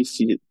 like they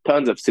see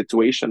tons of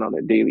situation on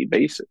a daily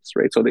basis,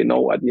 right? So they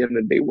know at the end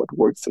of the day what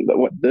works and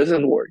what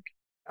doesn't work.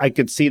 I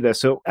could see this.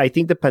 So I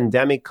think the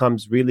pandemic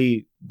comes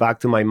really back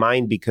to my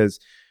mind because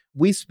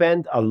we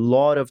spend a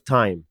lot of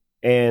time,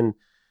 and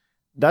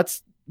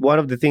that's one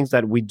of the things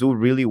that we do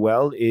really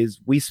well is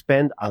we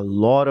spend a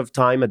lot of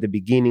time at the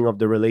beginning of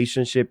the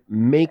relationship,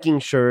 making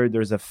sure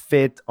there's a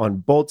fit on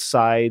both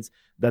sides,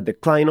 that the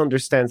client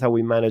understands how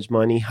we manage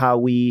money, how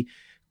we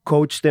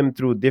coach them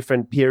through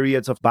different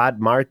periods of bad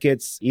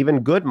markets, even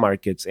good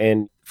markets,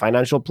 and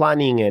financial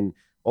planning and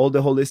all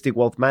the holistic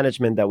wealth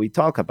management that we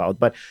talk about.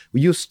 But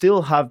you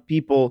still have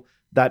people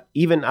that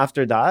even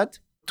after that,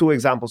 two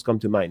examples come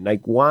to mind.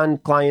 Like one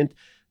client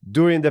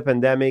during the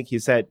pandemic, he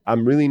said,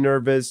 I'm really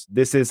nervous.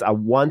 This is a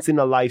once in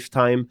a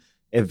lifetime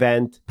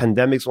event.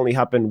 Pandemics only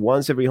happen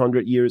once every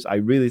 100 years. I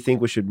really think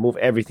we should move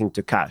everything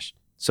to cash.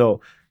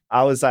 So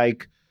I was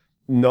like,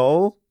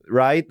 no,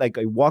 right? Like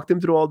I walked him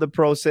through all the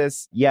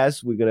process.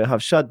 Yes, we're going to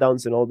have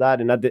shutdowns and all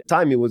that. And at the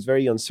time, it was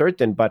very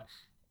uncertain. But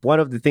one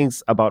of the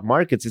things about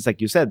markets is, like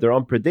you said, they're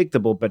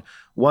unpredictable. But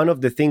one of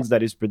the things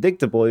that is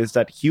predictable is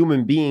that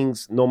human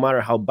beings, no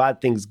matter how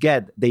bad things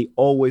get, they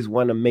always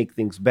want to make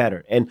things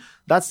better. And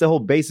that's the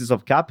whole basis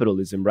of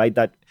capitalism, right?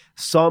 That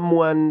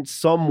someone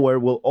somewhere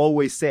will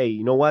always say,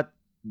 you know what?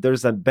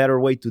 There's a better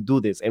way to do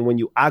this. And when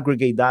you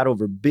aggregate that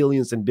over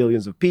billions and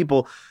billions of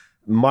people,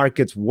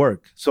 markets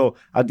work. So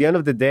at the end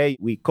of the day,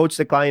 we coached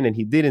the client and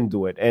he didn't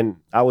do it. And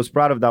I was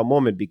proud of that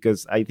moment,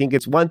 because I think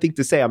it's one thing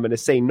to say, I'm going to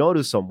say no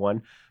to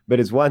someone, but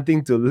it's one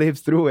thing to live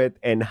through it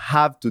and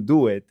have to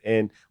do it.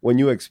 And when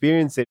you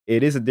experience it,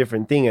 it is a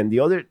different thing. And the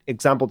other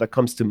example that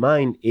comes to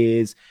mind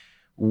is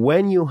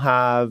when you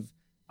have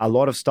a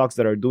lot of stocks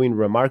that are doing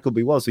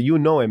remarkably well. So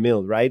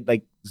Emil, right?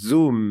 Like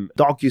Zoom,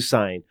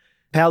 DocuSign,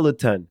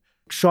 Peloton,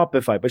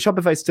 Shopify. But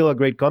Shopify is still a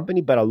great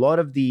company, but a lot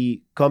of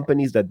the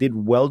companies that did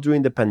well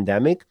during the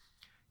pandemic,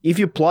 if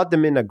you plot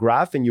them in a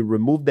graph and you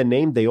remove the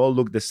name, they all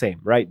look the same,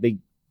 right? They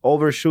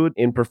overshoot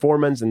in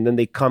performance and then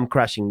they come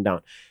crashing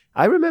down.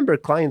 I remember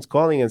clients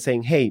calling and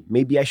saying, hey,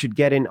 maybe I should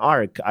get in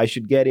Arc, I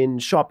should get in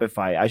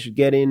Shopify, I should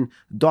get in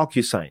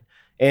DocuSign.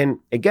 And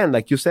again,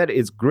 like you said,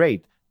 it's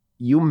great.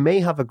 You may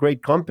have a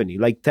great company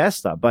like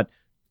Tesla, but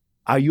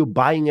are you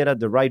buying it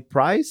at the right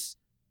price?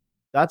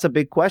 That's a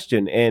big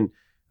question. And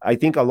I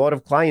think a lot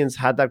of clients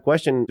had that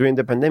question during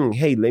the pandemic.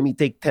 Hey, let me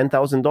take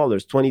 $10,000,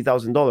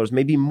 $20,000,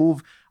 maybe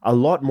move a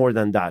lot more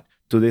than that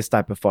to this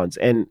type of funds.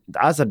 And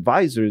as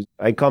advisors,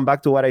 I come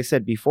back to what I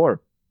said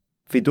before.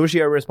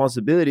 Fiduciary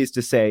responsibility is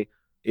to say,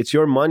 it's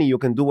your money, you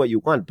can do what you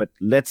want, but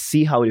let's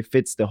see how it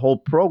fits the whole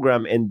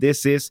program. And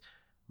this is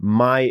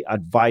my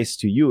advice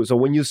to you. So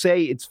when you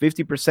say it's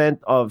 50%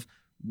 of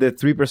the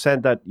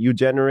 3% that you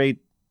generate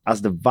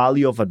as the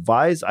value of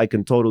advice, I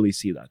can totally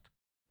see that.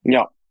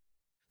 Yeah.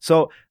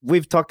 So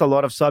we've talked a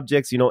lot of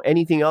subjects.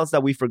 Anything else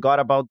that we forgot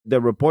about the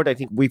report? I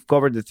think we've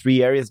covered the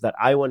 3 areas that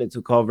I wanted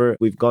to cover.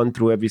 We've gone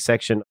through every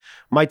section.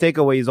 My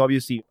takeaway is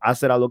obviously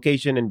asset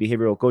allocation and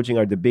behavioral coaching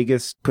are the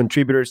biggest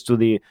contributors to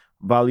the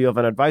value of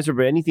an advisor.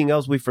 But anything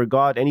else we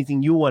forgot?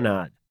 Anything you want to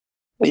add?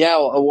 Yeah,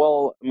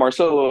 well,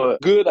 Marcelo, a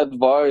good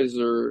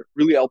advisor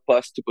really help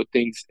us to put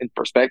things in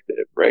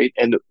perspective, right?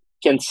 And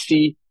can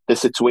see the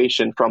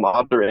situation from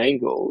other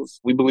angles.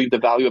 We believe the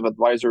value of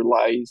advisor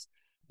lies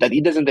that he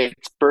doesn't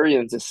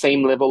experience the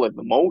same level of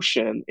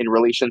emotion in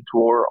relation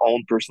to our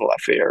own personal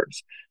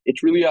affairs.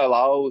 It really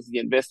allows the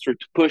investor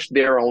to push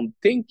their own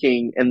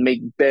thinking and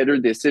make better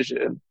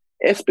decisions,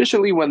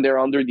 especially when they're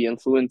under the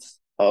influence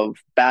of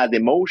bad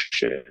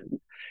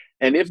emotion.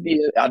 And if the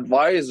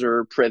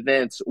advisor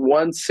prevents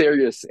one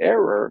serious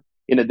error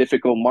in a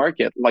difficult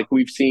market, like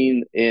we've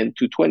seen in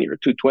 2020 or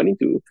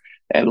 2022,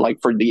 and like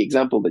for the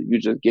example that you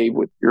just gave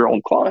with your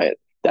own client,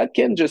 that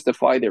can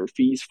justify their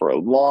fees for a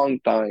long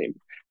time.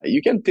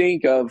 You can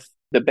think of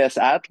the best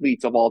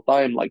athletes of all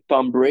time, like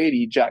Tom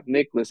Brady, Jack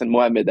Nicklaus, and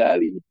Muhammad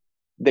Ali.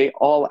 They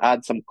all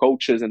had some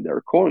coaches in their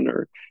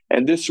corner.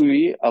 And this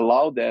really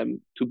allowed them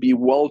to be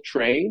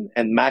well-trained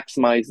and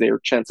maximize their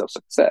chance of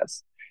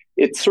success.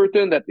 It's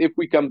certain that if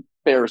we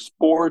compare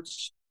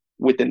sports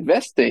with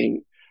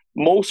investing,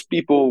 most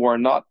people who are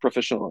not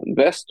professional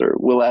investors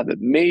will have a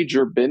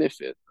major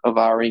benefit of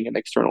hiring an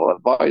external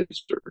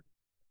advisor.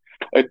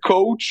 A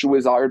coach who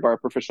is hired by a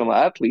professional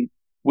athlete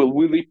will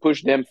really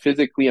push them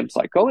physically and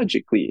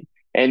psychologically.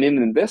 And in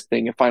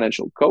investing, a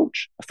financial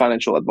coach, a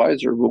financial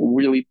advisor will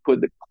really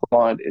put the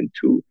client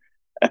into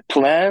a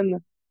plan,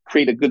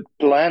 create a good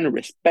plan,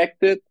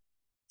 respect it,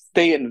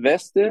 stay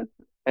invested.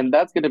 And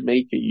that's going to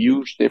make a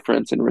huge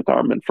difference in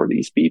retirement for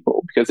these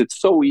people, because it's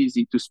so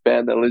easy to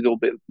spend a little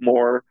bit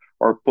more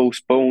or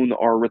postpone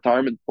our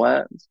retirement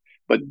plans.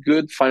 But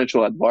good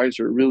financial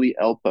advisor really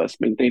help us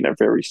maintain a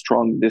very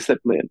strong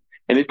discipline.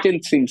 And it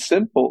can seem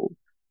simple,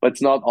 but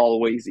it's not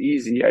always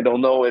easy. I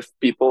don't know if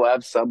people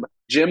have some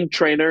gym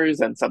trainers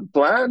and some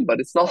plan, but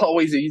it's not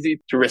always easy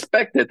to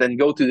respect it and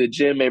go to the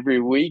gym every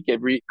week,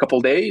 every couple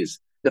of days.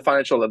 The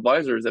financial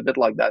advisor is a bit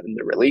like that in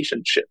the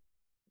relationship.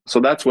 So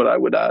that's what I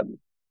would add.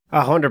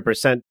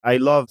 100%. I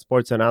love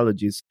sports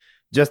analogies.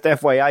 Just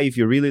FYI, if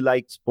you really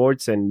like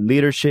sports and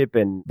leadership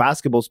and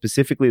basketball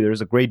specifically,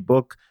 there's a great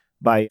book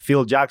by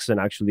Phil Jackson,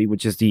 actually,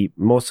 which is the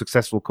most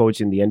successful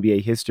coach in the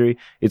NBA history.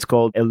 It's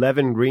called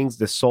 11 Rings,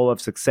 The Soul of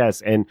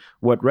Success. And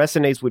what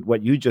resonates with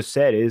what you just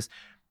said is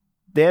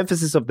the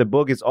emphasis of the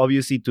book is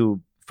obviously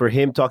for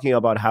him talking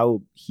about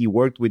how he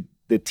worked with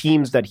the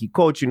teams that he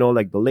coached,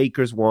 like the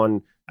Lakers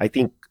won, I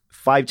think,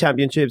 5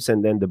 championships,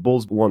 and then the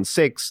Bulls won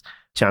 6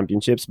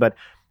 championships. But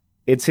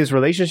it's his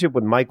relationship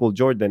with Michael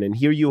Jordan. And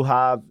here you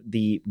have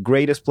the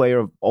greatest player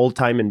of all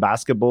time in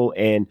basketball.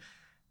 And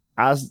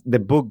as the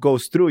book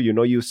goes through,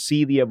 you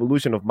see the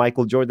evolution of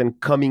Michael Jordan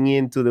coming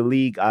into the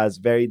league as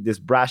this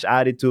brash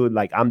attitude,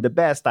 like, I'm the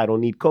best, I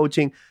don't need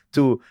coaching,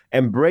 to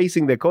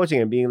embracing the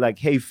coaching and being like,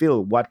 hey,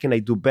 Phil, what can I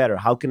do better?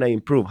 How can I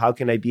improve? How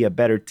can I be a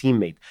better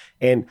teammate?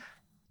 And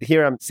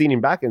here I'm sitting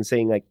back and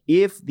saying, like,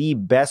 if the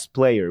best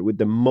player with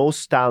the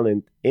most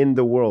talent in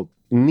the world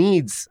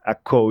needs a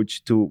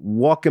coach to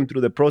walk him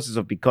through the process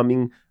of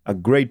becoming a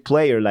great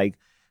player, like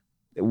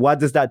what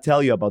does that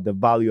tell you about the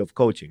value of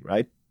coaching,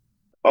 right?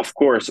 Of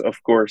course.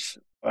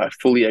 I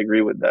fully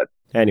agree with that.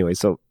 Anyway,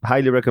 so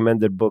highly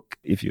recommended book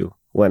if you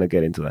want to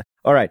get into that.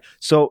 All right,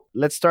 so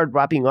let's start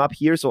wrapping up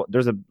here. So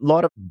there's a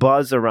lot of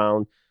buzz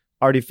around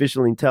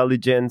artificial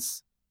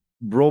intelligence,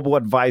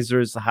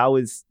 robo-advisors. How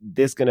is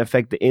this going to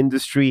affect the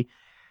industry?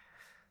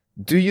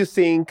 Do you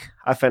think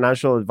a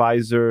financial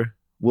advisor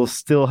will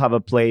still have a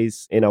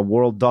place in a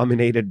world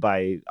dominated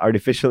by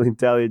artificial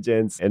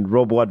intelligence and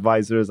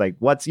robo-advisors? Like,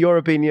 what's your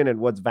opinion and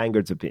what's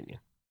Vanguard's opinion?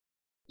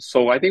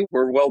 So I think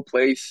we're well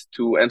placed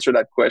to answer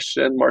that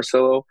question,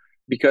 Marcelo,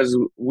 because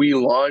we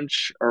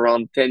launched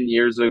around 10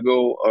 years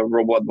ago a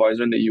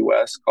robo-advisor in the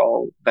US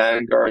called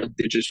Vanguard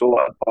Digital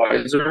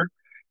Advisor.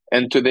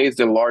 And today is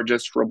the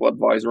largest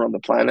robo-advisor on the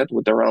planet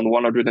with around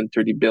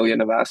 130 billion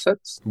of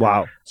assets.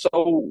 Wow.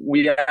 So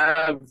we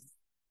have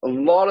a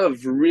lot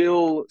of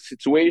real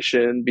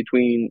situation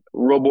between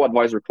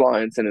robo-advisor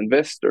clients and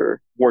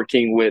investor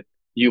working with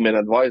human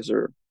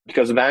advisor.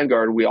 Because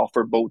Vanguard, we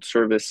offer both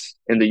service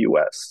in the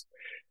US.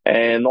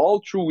 And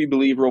all true, we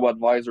believe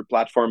robo-advisor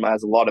platform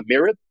has a lot of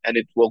merit and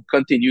it will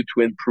continue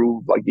to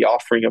improve, like the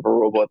offering of a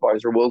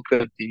robo-advisor will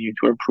continue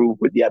to improve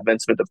with the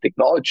advancement of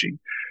technology.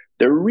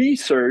 The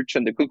research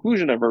and the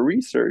conclusion of our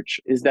research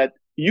is that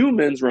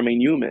humans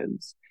remain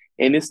humans,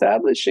 and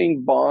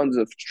establishing bonds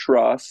of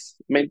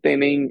trust,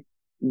 maintaining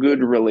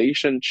good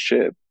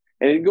relationship.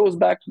 And it goes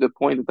back to the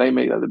point that I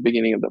made at the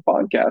beginning of the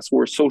podcast.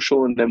 We're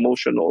social and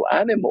emotional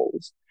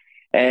animals,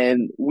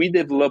 and we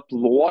develop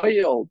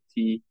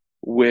loyalty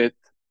with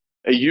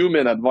a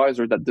human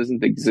advisor that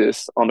doesn't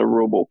exist on a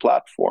robo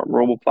platform.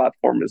 Robo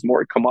platform is more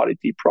a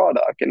commodity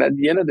product. And at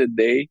the end of the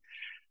day,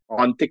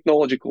 on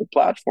technological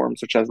platforms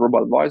such as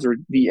robo-advisor,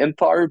 the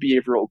entire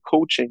behavioral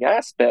coaching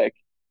aspect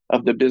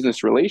of the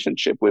business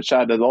relationship, which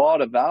added a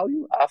lot of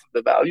value, half of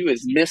the value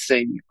is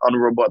missing on a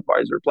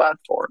robo-advisor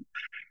platform.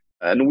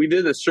 And we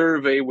did a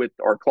survey with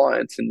our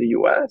clients in the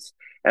US,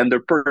 and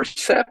their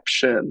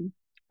perception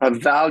of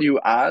value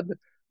add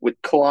with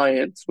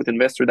clients, with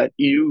investors that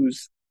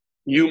use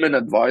human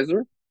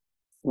advisor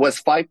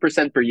was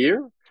 5% per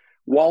year,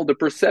 while the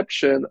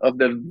perception of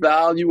the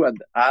value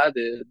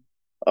added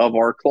of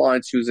our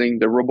clients using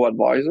the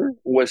robo-advisor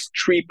was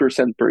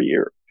 3% per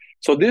year.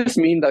 So this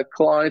means that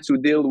clients who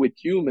deal with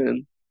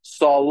human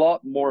saw a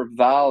lot more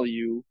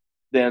value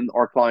than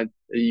our client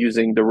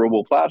using the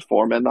robo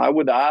platform. And I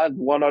would add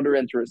one other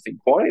interesting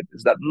point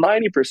is that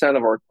 90%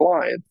 of our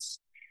clients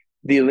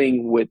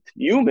dealing with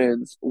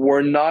humans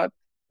were not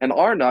and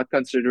are not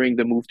considering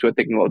the move to a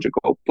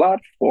technological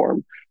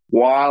platform,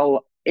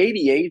 while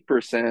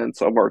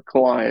 88% of our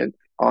clients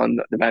on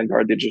the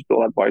Vanguard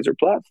Digital Advisor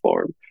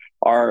platform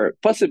are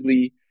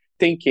possibly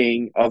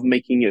thinking of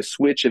making a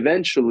switch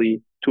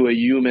eventually to a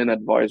human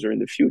advisor in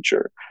the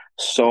future.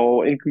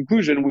 So in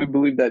conclusion, we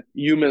believe that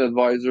human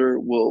advisor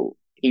will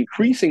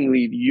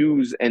increasingly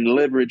use and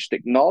leverage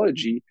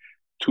technology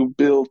to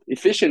build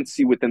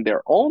efficiency within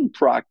their own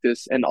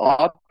practice and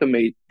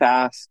automate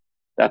tasks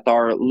that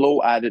are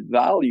low added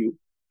value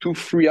to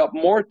free up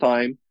more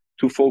time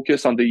to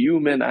focus on the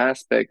human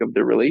aspect of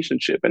the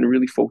relationship and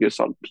really focus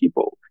on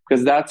people,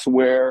 because that's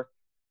where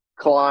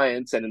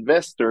clients and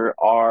investor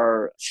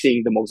are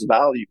seeing the most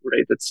value,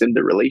 right? That's in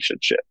the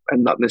relationship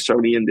and not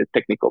necessarily in the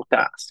technical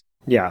task.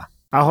 Yeah,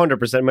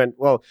 100%, man.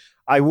 Well,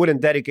 I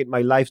wouldn't dedicate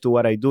my life to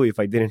what I do if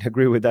I didn't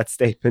agree with that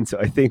statement. So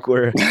I think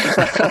we're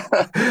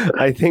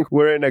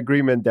in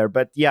agreement there.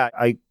 But yeah,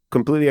 I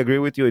completely agree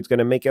with you. It's going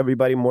to make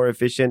everybody more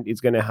efficient.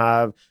 It's going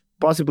to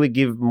possibly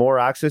give more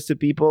access to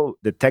people.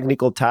 The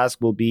technical task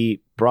will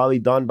be probably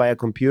done by a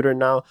computer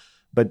now,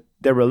 but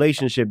the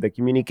relationship, the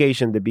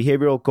communication, the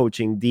behavioral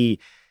coaching,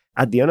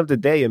 at the end of the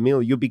day,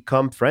 Emil, you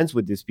become friends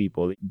with these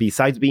people.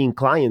 Besides being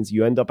clients,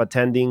 you end up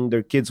attending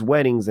their kids'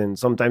 weddings and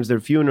sometimes their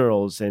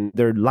funerals and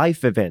their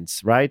life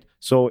events, right?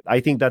 So I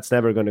think that's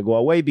never going to go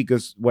away,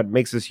 because what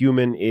makes us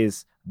human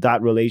is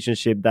that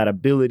relationship, that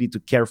ability to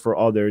care for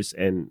others,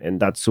 and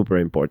that's super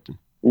important.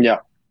 Yeah,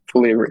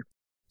 fully agree.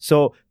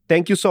 So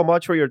thank you so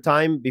much for your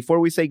time.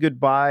 Before we say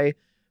goodbye,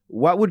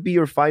 what would be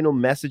your final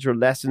message or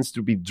lessons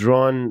to be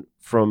drawn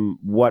from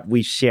what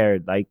we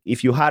shared? Like,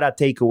 if you had a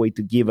takeaway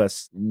to give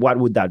us, what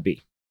would that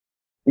be?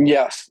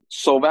 Yes.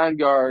 So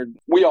Vanguard,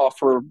 we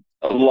offer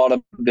a lot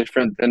of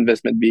different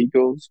investment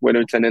vehicles, whether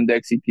it's an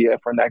index ETF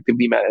or an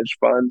actively managed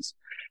funds.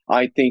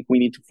 I think we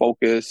need to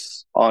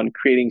focus on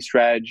creating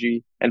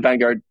strategy, and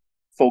Vanguard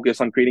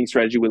focus on creating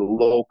strategy with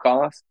low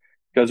cost,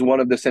 because one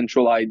of the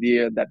central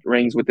idea that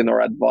rings within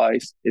our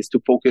advice is to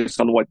focus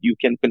on what you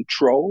can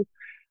control.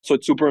 So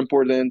it's super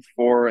important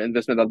for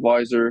investment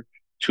advisor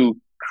to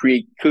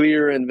create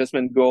clear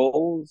investment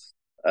goals,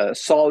 a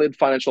solid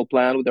financial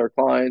plan with our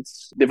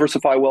clients,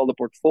 diversify well the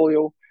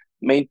portfolio,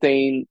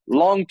 maintain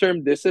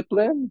long-term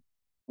discipline,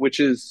 which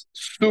is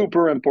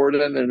super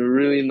important and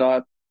really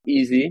not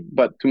easy,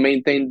 but to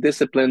maintain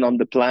discipline on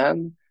the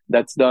plan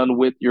that's done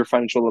with your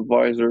financial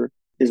advisor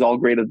is all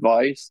great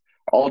advice.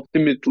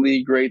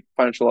 Ultimately, great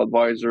financial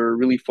advisor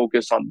really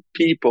focus on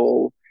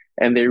people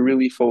and they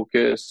really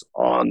focus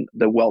on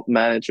the wealth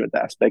management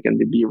aspect and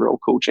the behavioral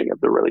coaching of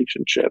the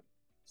relationship.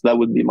 So that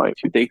would be my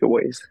few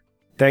takeaways.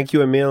 Thank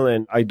you, Emile.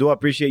 And I do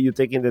appreciate you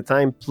taking the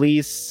time.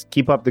 Please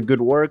keep up the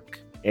good work.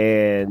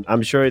 And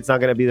I'm sure it's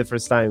not going to be the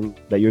first time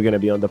that you're going to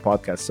be on the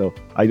podcast. So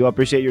I do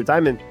appreciate your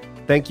time. And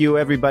thank you,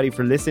 everybody,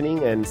 for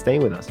listening and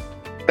staying with us.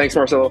 Thanks,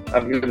 Marcelo.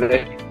 Have a good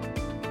day.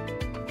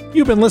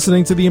 You've been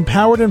listening to the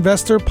Empowered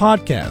Investor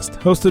Podcast,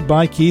 hosted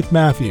by Keith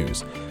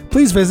Matthews.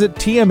 Please visit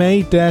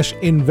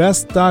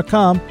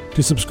tma-invest.com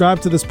to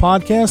subscribe to this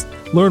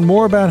podcast, learn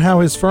more about how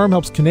his firm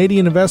helps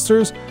Canadian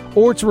investors,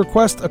 or to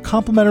request a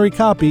complimentary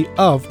copy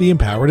of The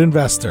Empowered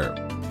Investor.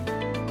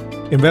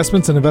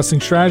 Investments and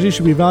investing strategies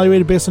should be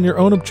evaluated based on your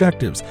own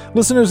objectives.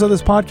 Listeners of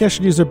this podcast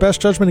should use their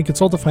best judgment and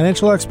consult a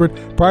financial expert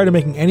prior to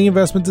making any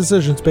investment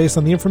decisions based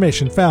on the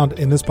information found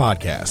in this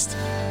podcast.